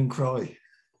roadmen cry.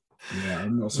 Yeah,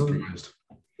 I'm not surprised.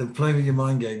 They're playing with your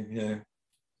mind game, you know.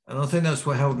 And I think that's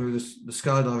what helped me with the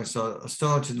skydiving side. I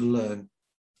started to learn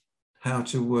how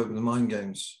to work with the mind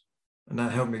games. And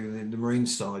that helped me with the marine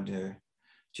side, you know.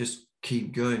 Just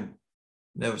keep going.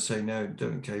 Never say no,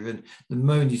 don't cave in. The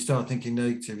moment you start thinking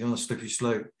negative, you're on a slippery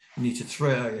slope, you need to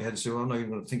throw it out of your head and say, well, I'm not even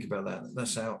going to think about that.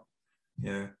 That's out.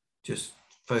 You know, just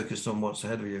focus on what's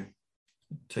ahead of you.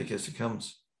 Take it as it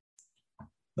comes.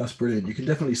 That's brilliant. You can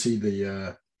definitely see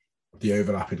the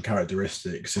overlap in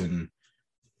characteristics, and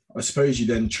I suppose you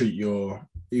then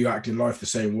you act in life the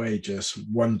same way, just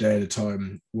one day at a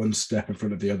time, one step in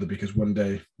front of the other, because one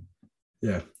day,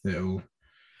 yeah, it'll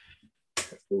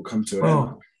come to an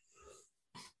end.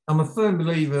 I'm a firm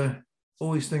believer,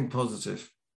 always think positive.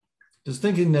 Because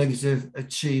thinking negative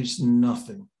achieves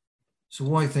nothing. So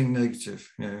why think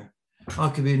negative? You know, I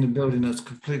could be in a building that's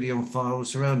completely on fire or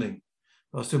surrounding,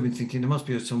 but I've still been thinking there must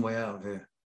be some way out of here.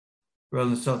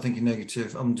 Rather than start thinking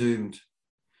negative, I'm doomed.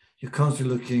 You're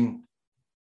constantly looking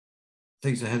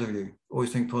things ahead of you.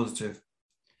 Always think positive.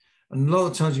 And a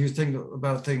lot of times you think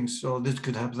about things, oh, this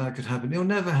could happen, that could happen. It'll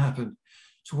never happen.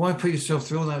 So why put yourself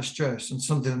through all that stress and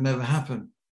something that never happened?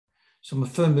 So I'm a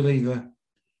firm believer,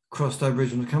 cross that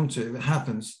bridge when I come to it. If it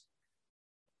happens,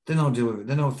 then I'll deal with it.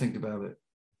 Then I'll think about it.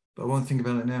 But I won't think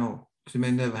about it now because it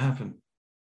may never happen.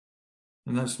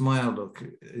 And that's my outlook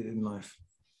in life.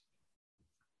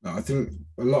 I think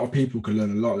a lot of people can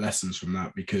learn a lot of lessons from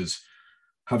that, because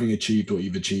having achieved what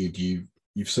you've achieved, you've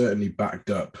certainly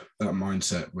backed up that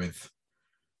mindset with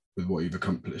what you've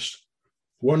accomplished.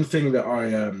 One thing that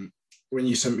when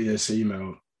you sent me this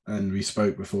email and we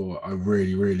spoke before, I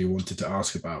really, really wanted to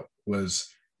ask about was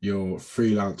your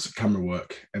freelance camera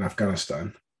work in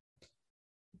Afghanistan.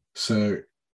 So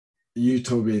you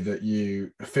told me that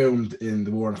you filmed in the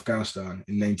war in Afghanistan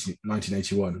in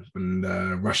 1981 when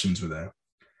the Russians were there.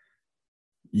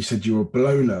 You said you were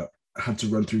blown up, had to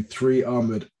run through 3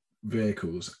 armored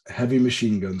vehicles, heavy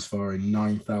machine guns firing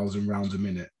 9,000 rounds a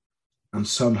minute, and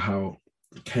somehow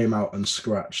came out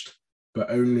unscratched,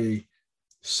 but only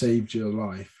saved your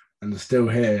life and are still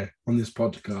here on this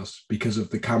podcast because of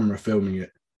the camera filming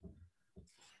it.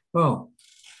 Well,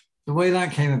 the way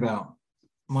that came about,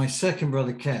 my second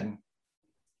brother, Ken,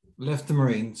 left the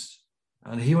Marines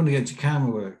and he wanted to get into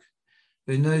camera work.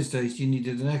 But in those days, you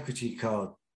needed an equity card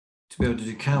to be able to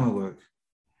do camera work.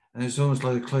 And it's almost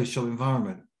like a closed shop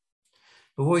environment.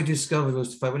 But what he discovered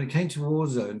was the fact when it came to war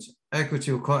zones,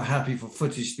 equity were quite happy for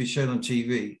footage to be shown on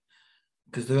TV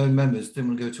because their own members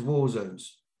didn't want to go to war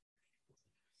zones.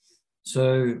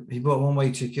 So he bought a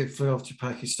one-way ticket, flew off to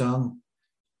Pakistan,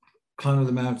 climbed over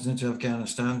the mountains into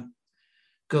Afghanistan,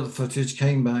 got the footage,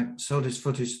 came back, sold his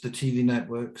footage to the TV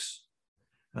networks,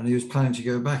 and he was planning to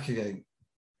go back again.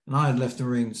 And I had left the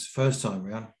Marines first time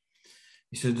around.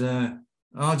 He said,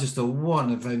 I just thought, what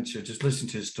an adventure, just listen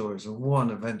to his stories, what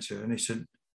an adventure. And he said,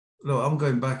 look, I'm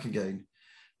going back again,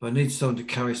 but I need someone to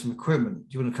carry some equipment.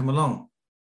 Do you want to come along?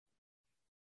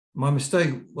 My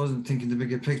mistake wasn't thinking the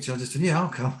bigger picture. I just said, yeah, I'll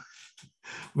come.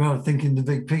 Rather thinking the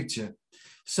big picture.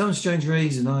 For some strange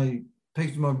reason, I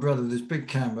picked my brother with this big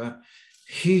camera,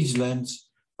 huge lens,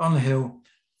 on the hill,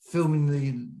 filming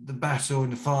the battle in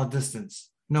the far distance,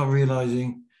 not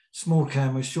realizing small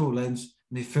camera, short lens,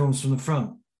 and he films from the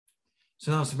front.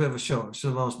 So that was a bit of a shock. I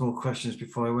should have asked more questions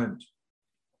before I went.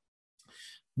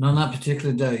 And on that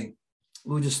particular day,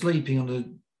 we were just sleeping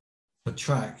on a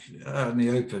track out in the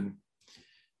open.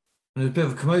 And there was a bit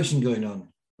of a commotion going on.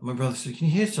 And my brother said, "Can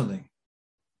you hear something?"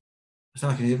 I said,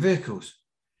 "I can hear vehicles."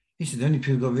 He said, "The only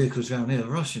people who got vehicles around here are the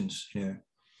Russians, you know."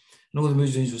 And all the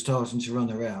Muslims were starting to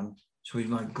run around. So we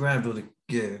like grabbed all the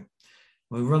gear.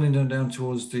 We were running down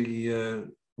towards the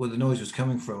where the noise was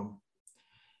coming from.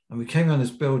 And we came around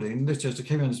this building, literally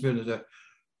came around this building,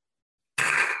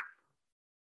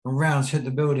 and rounds hit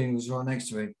the building, it was right next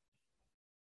to me.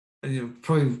 And you know,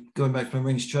 probably going back to my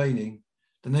Marines training,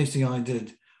 the next thing I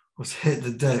did was hit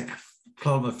the deck,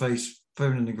 plant my face,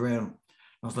 phone in the ground.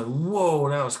 I was like, whoa,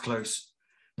 that was close.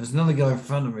 There's another guy in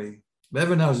front of me, but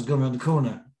everyone else had gone around the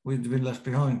corner. We'd been left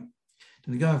behind.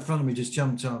 And the guy in front of me just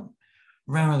jumped up,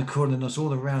 ran around the corner, and I saw all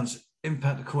the rounds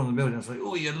impact the corner of the building. I was like,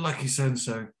 oh, you're lucky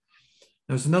so-and-so.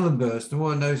 There was another burst, and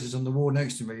what I noticed on the wall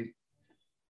next to me,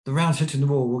 the rounds hitting the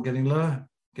wall were getting lower.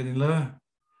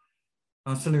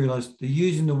 I suddenly realized they're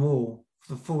using the wall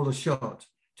for the fall of shot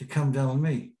to come down on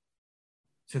me.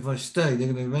 So if I stay,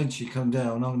 they're going to eventually come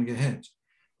down and I'm going to get hit.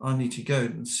 I need to go.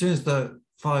 And as soon as that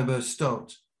fireburst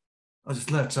stopped, I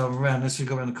just left. So I ran. Let's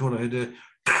go around the corner.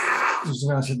 Just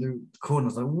around to the corner. I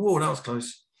was like, whoa, that was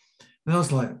close. And I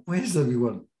was like, where's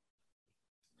everyone?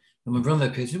 And my brother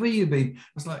appeared. He said, where you been? I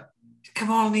was like,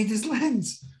 come on, I need this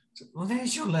lens. Said, well,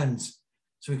 there's your lens.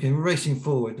 So we came racing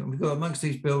forward and we got amongst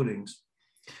these buildings.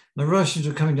 The Russians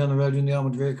were coming down the road in the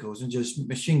armored vehicles and just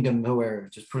machine gunning the whole area,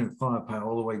 just putting firepower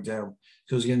all the way down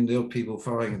because again, the old people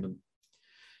firing at them.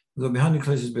 We got behind the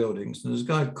closest buildings and there's a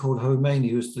guy called Khomeini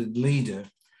who was the leader.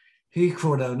 He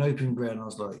crawled out an open ground. I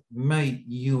was like, mate,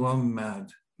 you are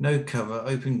mad. No cover,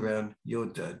 open ground, you're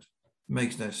dead.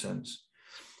 Makes no sense.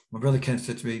 My brother Ken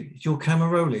said to me, is your camera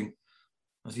rolling?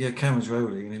 I said, yeah, camera's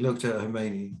rolling. And he looked at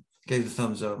Khomeini, gave the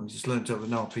thumbs up and just learned up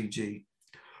an RPG.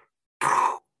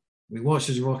 We watched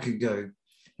his rocket go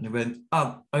and it went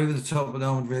up over the top of the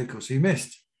armored vehicle. So he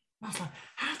missed. I was like,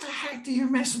 how the heck do you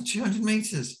miss on 200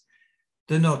 meters?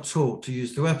 They're not taught to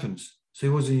use the weapons. So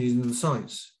he wasn't using the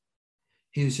sights.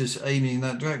 He was just aiming in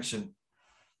that direction.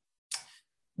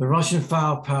 The Russian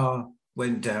firepower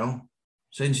went down.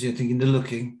 So interesting, thinking they're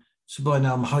looking. So by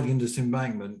now I'm hugging this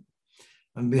embankment.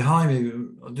 And behind me,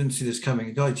 I didn't see this coming.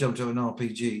 A guy jumped over an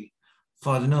RPG,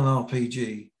 fired another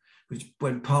RPG, which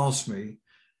went past me.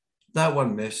 That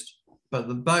one missed, but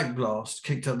the back blast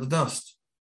kicked up the dust.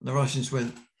 And the Russians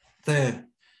went there.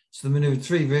 So they maneuvered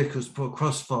 3 vehicles, put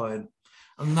crossfire,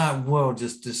 and that world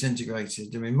just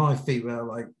disintegrated. I mean, my feet were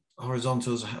like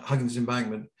horizontals, hugging this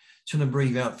embankment, trying to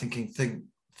breathe out, thinking thin.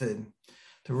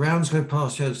 The rounds go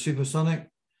past you, supersonic.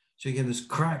 So you get this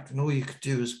crack, and all you could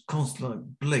do was constantly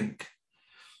blink.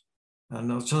 And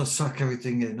I was trying to suck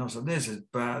everything in. I was like, this is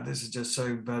bad. This is just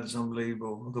so bad. It's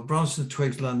unbelievable. I've got branches and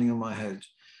twigs landing on my head.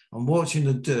 I'm watching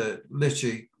the dirt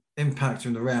literally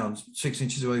impacting the rounds 6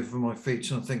 inches away from my feet,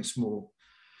 trying to think small.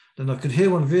 Then I could hear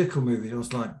one vehicle moving. I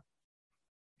was like,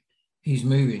 he's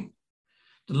moving.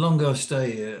 The longer I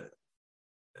stay here,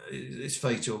 it's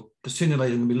fatal. Because sooner or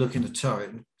later, I'm going to be looking at the turret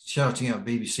and shouting out,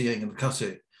 BBC ain't going to cut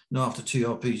it. Not after 2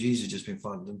 RPGs have just been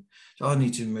fired at them. So I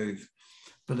need to move.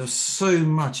 But there's so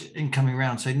much incoming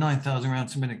rounds, say 9,000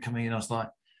 rounds a minute coming in. I was like,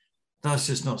 that's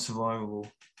just not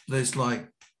survivable. There's like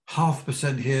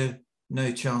 0.5% here,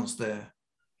 no chance there.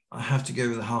 I have to go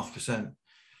with the 0.5%,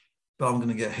 but I'm going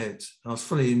to get hit. I was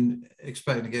fully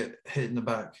expecting to get hit in the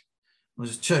back. I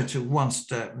just took one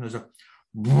step and there's a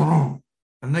boom.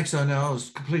 And next thing I know, I was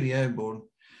completely airborne,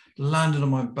 landed on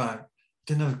my back,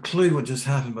 didn't have a clue what just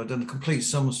happened, but I'd done a complete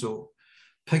somersault,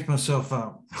 picked myself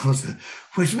up. I was like,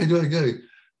 which way do I go?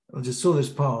 I just saw this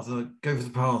path and I go for the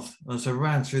path. And so I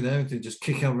ran through there, everything just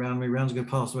kicking up around me, rounds go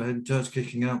past my head, dirt's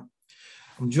kicking up.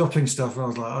 I'm dropping stuff and I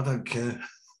was like, I don't care.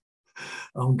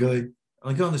 I'm going. And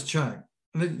I got on this track.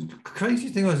 And the crazy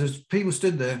thing was, there's people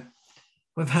stood there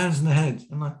with hands in their head.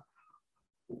 I'm like,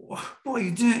 what are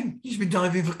you doing? You should be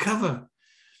diving for cover.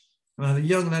 And I had a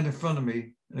young lad in front of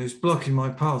me who was blocking my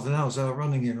path and I was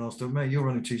outrunning him. And I was like, mate, you're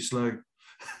running too slow.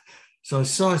 So I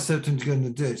sidestepped him to go in the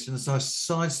ditch. And as I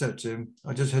sidestepped him,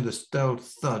 I just heard a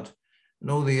stealth thud and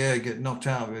all the air get knocked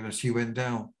out of him as he went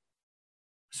down.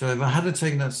 So if I hadn't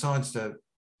taken that sidestep,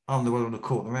 I'm the one who would have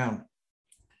caught the round.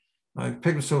 I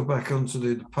picked myself back onto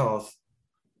the path.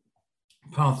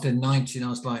 Path did 90 and I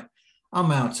was like,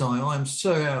 I'm out of time. I'm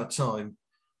so out of time.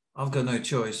 I've got no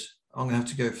choice. I'm going to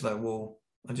have to go for that wall.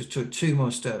 I just took 2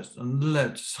 more steps and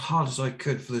leapt as hard as I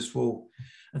could for this wall.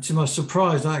 And to my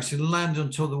surprise, I actually landed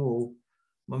on top of the wall.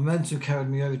 Momentum carried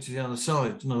me over to the other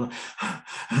side. And I was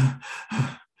like,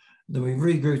 Then we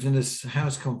regrouped in this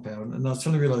house compound, and I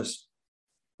suddenly realised,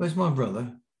 where's my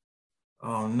brother?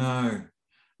 Oh no.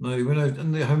 No, he went out,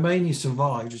 and the Khomeini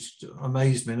survived, which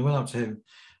amazed me. And I went up to him,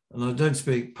 and I don't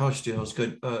speak Pashto. I was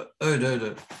going,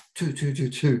 Erda,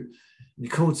 2. And he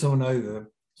called someone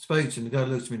over, spoke to him. The guy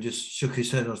looked at me and just shook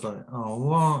his head. I was like, oh,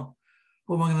 what?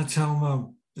 What am I going to tell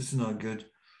Mum? This is not good.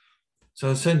 So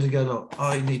I sent him to go, look,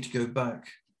 I need to go back.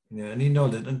 And he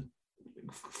nodded. And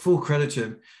full credit to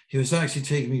him, he was actually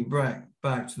taking me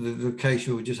back to the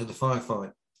location where we just had the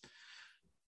firefight.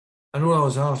 And all I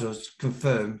was after was to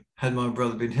confirm, had my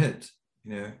brother been hit,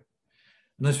 And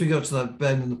as we got to that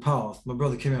bend in the path, my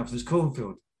brother came out from this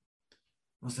cornfield.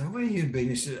 I was like, where have you been?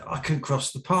 He said, I couldn't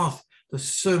cross the path. There's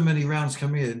so many rounds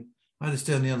coming in. I had to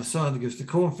stay on the other side to go to the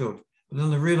cornfield. But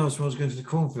then I realised when I was going to the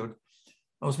cornfield,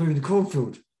 I was moving the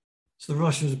cornfield. So the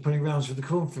Russians were putting rounds through the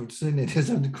cornfield, sitting there, just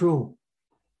having to crawl.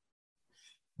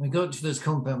 We got to this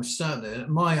compound, we sat there,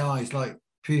 my eyes like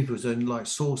pupils and like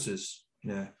saucers.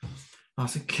 I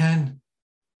said, Ken,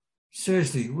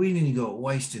 seriously, we nearly got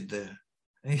wasted there.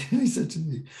 And he said to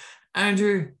me,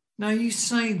 Andrew, now you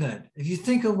say that. If you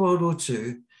think of World War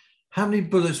II, how many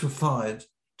bullets were fired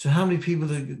to how many people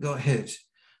that got hit,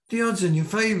 the odds are in your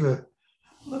favour.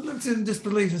 I looked in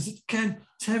disbelief and said, Ken,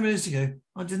 10 minutes ago,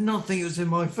 I did not think it was in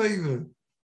my favour.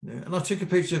 And I took a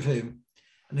picture of him,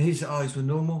 and his eyes were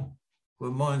normal,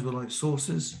 where mine were like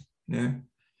saucers.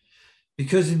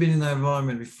 Because he'd been in that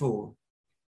environment before,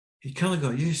 he kind of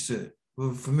got used to it.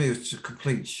 Well, for me, it was just a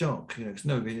complete shock. It's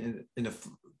never been in a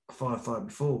firefight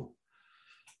before.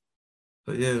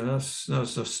 But yeah, that's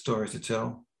a story to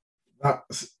tell.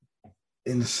 That's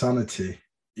insanity.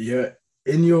 Yeah,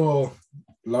 in your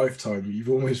lifetime, you've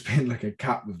almost been like a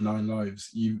cat with 9 lives.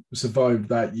 You've survived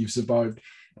that. You've survived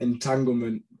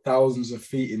entanglement thousands of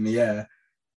feet in the air,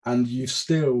 and you've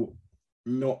still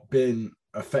not been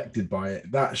affected by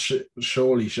it. That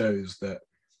surely shows that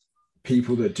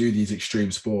people that do these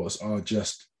extreme sports are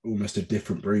just almost a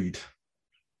different breed.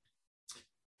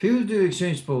 People who do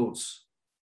extreme sports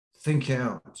think it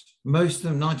out. Most of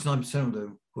them, 99% of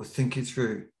them, will think it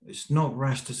through. It's not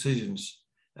rash decisions.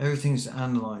 Everything's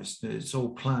analysed. It's all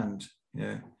planned.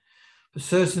 But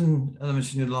certain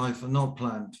elements in your life are not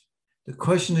planned. The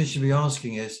question they should be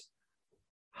asking is,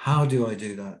 how do I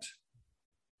do that?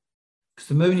 Because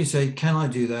the moment you say, can I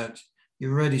do that?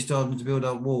 You're already starting to build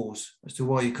up walls as to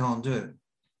why you can't do it.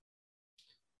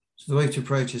 So the way to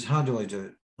approach is, how do I do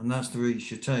it? And that's the route you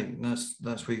should take. And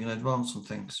that's where you can advance on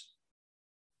things.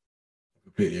 I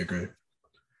completely agree.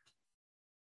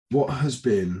 What has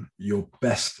been your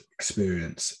best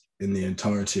experience in the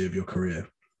entirety of your career?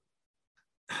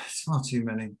 It's not too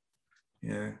many.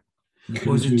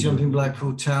 Was it jumping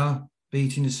Blackpool Tower,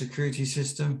 beating the security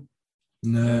system?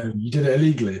 No, you did it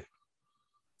illegally.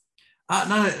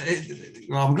 No,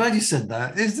 well, I'm glad you said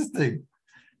that. Here's the thing.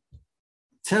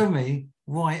 Tell me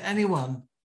why anyone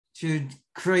should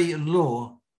create a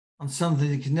law on something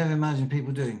you could never imagine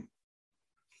people doing.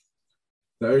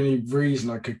 The only reason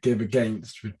I could give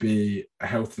against would be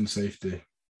health and safety.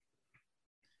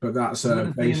 But that's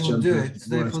base jumping. Do it,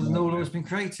 therefore, no law has been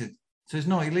created. So it's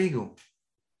not illegal.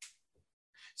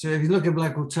 So if you look at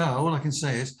Blackwell Tower, all I can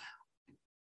say is,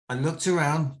 I looked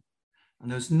around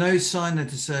and there was no sign there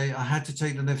to say I had to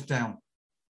take the lift down.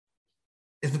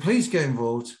 If the police get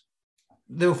involved,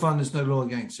 they'll find there's no law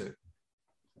against it.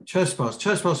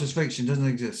 Trespass is fiction, doesn't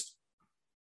exist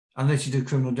unless you do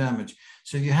criminal damage.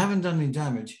 So if you haven't done any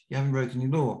damage, you haven't broken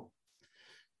any law.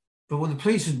 But what the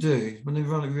police would do, when they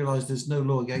realise there's no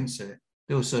law against it,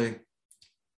 they'll say,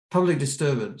 public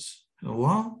disturbance. Oh,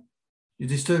 what? You're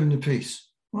disturbing the peace.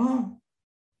 What?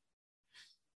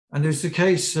 And there's the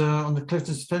case on the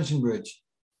Clifton Suspension Bridge.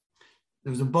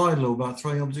 There was a bylaw about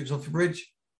throwing objects off the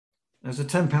bridge. There's a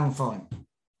 £10 fine.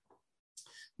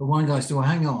 But one guy said, well,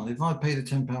 hang on, if I pay the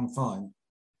 £10 fine,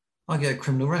 I get a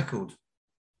criminal record.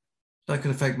 That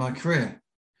could affect my career.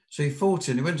 So he fought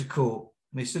it, he went to court,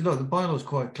 and he said, look, the bylaw is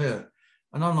quite clear,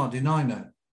 and I'm not denying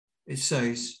that. It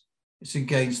says it's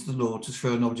against the law to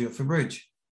throw an object off a bridge.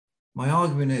 My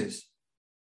argument is,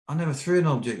 I never threw an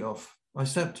object off, I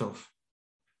stepped off.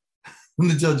 And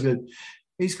the judge went,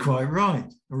 he's quite right,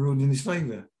 and ruled in his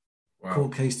favour. Wow.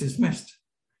 Court case dismissed,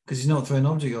 because he's not throwing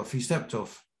an object off, he stepped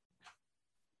off.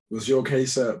 Was your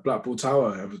case at Blackpool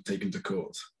Tower ever taken to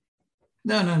court?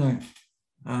 No.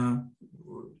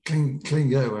 Clean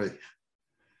getaway.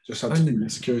 Just had to be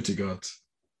security guards.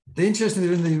 The interesting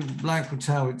thing in the Blackpool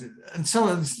Tower, and some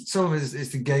of it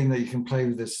is the game that you can play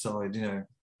with this side,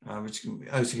 which can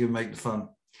also make the fun.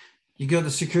 You got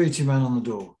the security man on the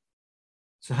door.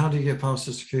 So how do you get past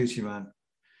the security man?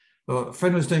 Well, a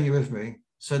friend was doing it with me.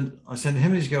 So I sent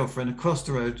him and his girlfriend across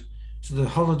the road to the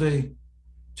holiday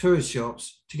tourist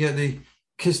shops to get the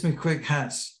Kiss Me Quick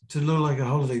hats to look like a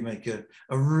holiday maker,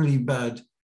 a really bad,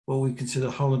 what we consider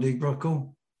holiday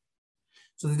brockle.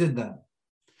 So they did that.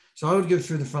 So I would go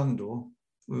through the front door,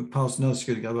 we would pass another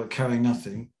security guard, but carrying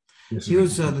nothing. He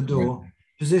was at the door,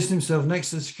 positioned himself next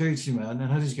to the security man,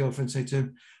 and had his girlfriend say to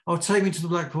him, "Oh, take me to the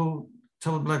Blackpool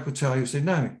Tower." He would say,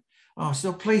 "No." "Oh, I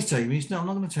said, please take me." He said, "No, I'm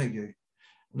not going to take you."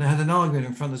 And they had an argument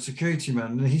in front of the security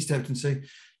man, and then he stepped and said,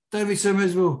 "Don't be so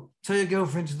miserable. Take your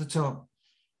girlfriend to the top."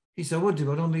 He said, "I would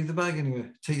do, I don't leave the bag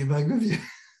anywhere. Take your bag with you."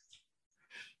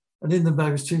 And in the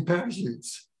bag was 2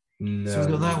 parachutes. No, So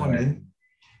we got that one in.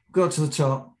 Got to the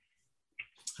top.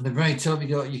 At the very top,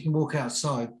 you can walk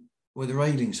outside where the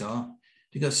railings are.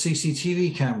 You've got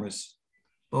CCTV cameras.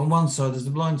 But on one side, there's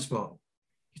the blind spot.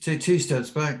 You take 2 steps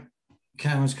back,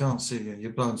 cameras can't see you,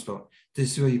 your blind spot.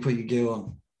 This is where you put your gear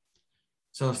on.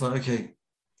 So I was like, okay,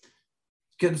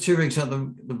 get the 2 rigs out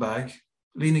the bag,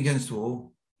 lean against the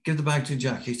wall, give the bag to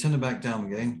Jackie, turn the bag down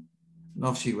again. And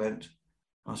off she went.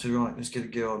 I said, right, let's get the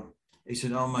gear on. He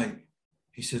said, "Oh, mate."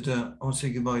 He said, "I want to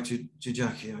say goodbye to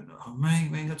Jackie." I went, "Oh, mate,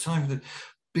 we ain't got time for that.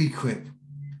 Be quick."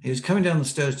 He was coming down the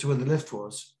stairs to where the lift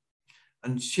was,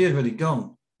 and she had already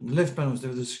gone. And the lift man was there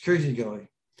with a security guy.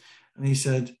 And he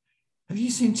said, "Have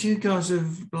you seen 2 guys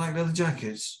with black leather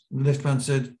jackets?" And the lift man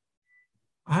said,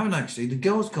 "I haven't actually. The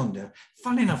girl's gone there."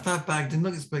 Funny enough, that bag didn't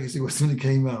look as big as it was when it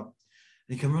came up.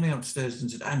 And he came running upstairs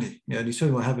and said, "Andy," and he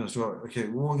told me what happened. I said, "Right, okay,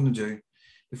 what am I going to do?"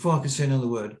 Before I could say another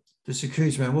word, the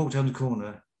security man walked down the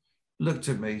corner, looked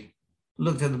at me,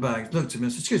 looked at the bag, looked at me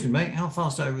and said, "Excuse me, mate, how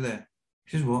far's that over there?"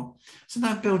 He said, "What?" I said,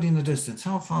 "That building in the distance,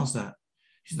 how far's that?"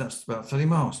 He said, "That's about 30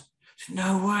 miles. I said,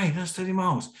 "No way, that's 30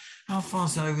 miles. How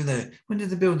far's that over there? When did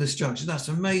they build this structure? That's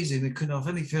amazing. They couldn't have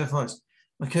any fair fights."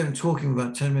 I kept him talking for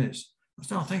about 10 minutes. I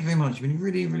said, "Oh, thank you very much. You've been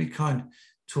really, really kind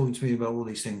talking to me about all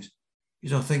these things." He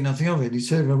said, "I think nothing of it." He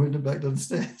turned and I went back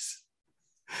downstairs.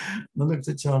 And I looked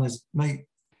at Charlie and said, "Mate,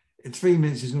 in 3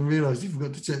 minutes, he's going to realise he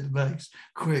forgot to check the bags.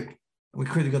 Quick." And we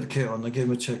quickly got the kit on. I gave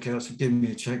him a check out. So give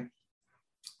me a check.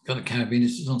 Got a carabiner.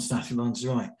 This is on static lines.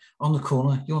 Right. On the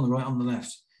corner. You're on the right, on the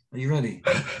left. Are you ready?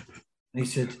 And he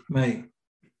said, "Mate,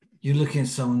 you're looking at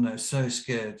someone that's so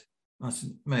scared." I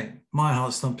said, "Mate, my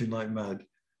heart's thumping like mad.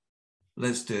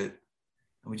 Let's do it."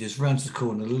 And we just ran to the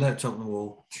corner, leapt up the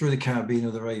wall, threw the carabiner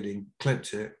of the railing,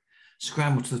 clipped it,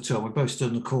 scrambled to the top. We both stood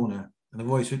in the corner. And the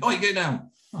voice went, "Oh, you get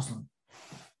down." I was like,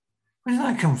 "Where did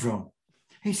that come from?"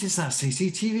 He says, "That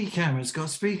CCTV camera's got a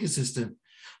speaker system."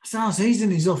 I said, "Oh, so he's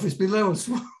in his office below us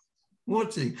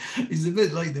watching. He's a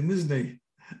bit like them, isn't he?"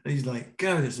 And he's like,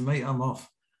 "Go with it, mate, I'm off."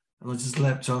 And I just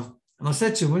leapt off. And I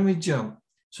said to him, when we jump,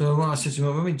 I said to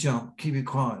him, when we jump, keep it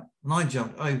quiet. And I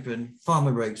jumped, open, fired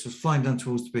my brakes, was flying down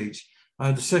towards the beach. I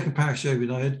had the second parachute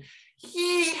open, I heard,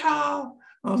 "Yeehaw!"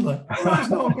 I was like, "Oh, that's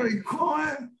not very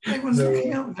quiet. Everyone's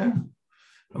looking up there."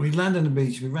 And we landed on the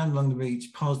beach, we ran along the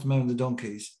beach, past the man with the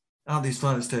donkeys, out these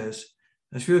flight of stairs.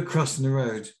 As we were crossing the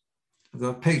road, I've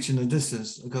got a picture in the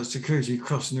distance. I've got security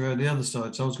crossing the road the other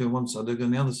side. So I was going one side, they're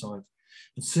going the other side.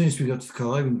 As soon as we got to the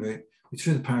car, opened the boot, we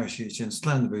threw the parachutes in,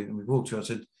 slammed the boot, and we walked through. I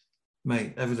said,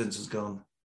 "Mate, evidence is gone.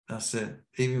 That's it.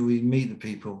 Even if we meet the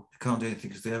people, they can't do anything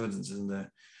because the evidence isn't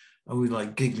there." And we were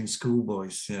like giggling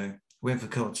schoolboys, went for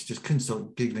coach, just couldn't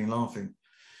stop giggling, laughing.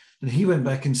 And he went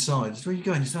back inside. I said, "Where are you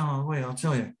going?" He said, "Oh, wait, I'll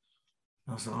tell you."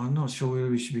 I was like, "I'm not sure where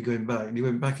we should be going back." And he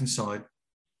went back inside,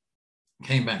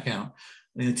 came back out,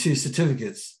 and he had 2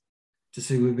 certificates to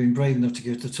say we've been brave enough to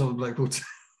go to the top of Blackpool.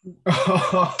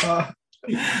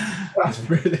 That's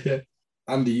brilliant.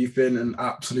 Andy, you've been an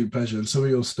absolute pleasure, and some of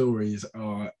your stories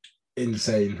are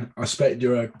insane. I expect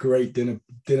you're a great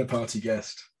dinner party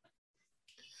guest.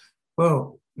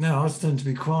 Well, no, I tend to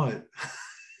be quiet.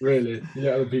 Really?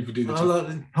 Yeah, other people do the I like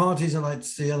the parties. I like to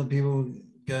see other people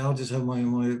go. I'll just have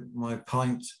my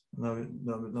pint.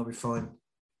 That'll be fine.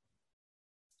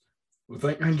 Well,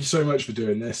 thank you so much for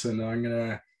doing this, and I'm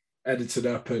gonna edit it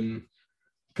up and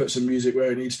put some music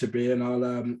where it needs to be, and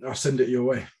I'll send it your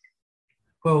way.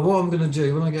 Well, what I'm going to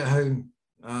do when I get home,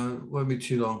 won't be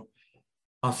too long.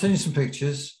 I'll send you some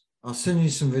pictures. I'll send you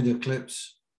some video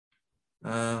clips.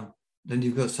 Then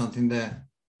you've got something there.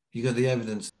 You got the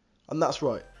evidence. And that's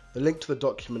right. The link to the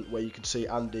document where you can see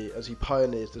Andy as he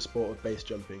pioneers the sport of base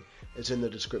jumping is in the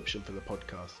description for the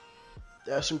podcast.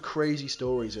 There are some crazy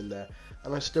stories in there,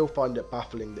 and I still find it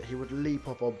baffling that he would leap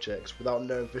off objects without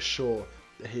knowing for sure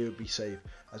that he would be safe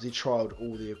as he trialled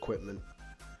all the equipment.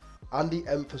 Andy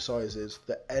emphasises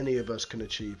that any of us can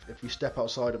achieve if we step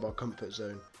outside of our comfort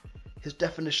zone. His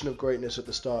definition of greatness at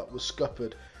the start was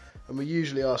scuppered, and we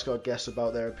usually ask our guests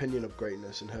about their opinion of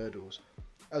greatness in hurdles.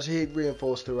 As he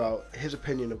reinforced throughout, his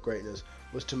opinion of greatness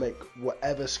was to make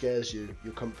whatever scares you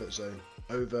your comfort zone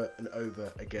over and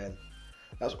over again.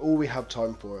 That's all we have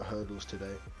time for at Hurdles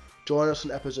today. Join us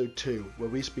in episode 2 where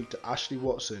we speak to Ashley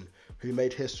Watson, who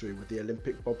made history with the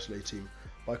Olympic bobsleigh team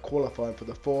by qualifying for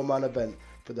the 4-man event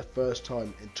for the first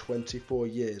time in 24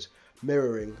 years,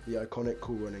 mirroring the iconic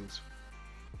Cool Runnings.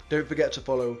 Don't forget to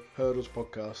follow Hurdles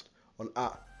Podcast on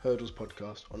 @Hurdles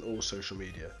Podcast on all social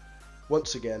media.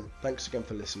 Once again, thanks again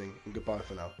for listening and goodbye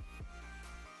for now.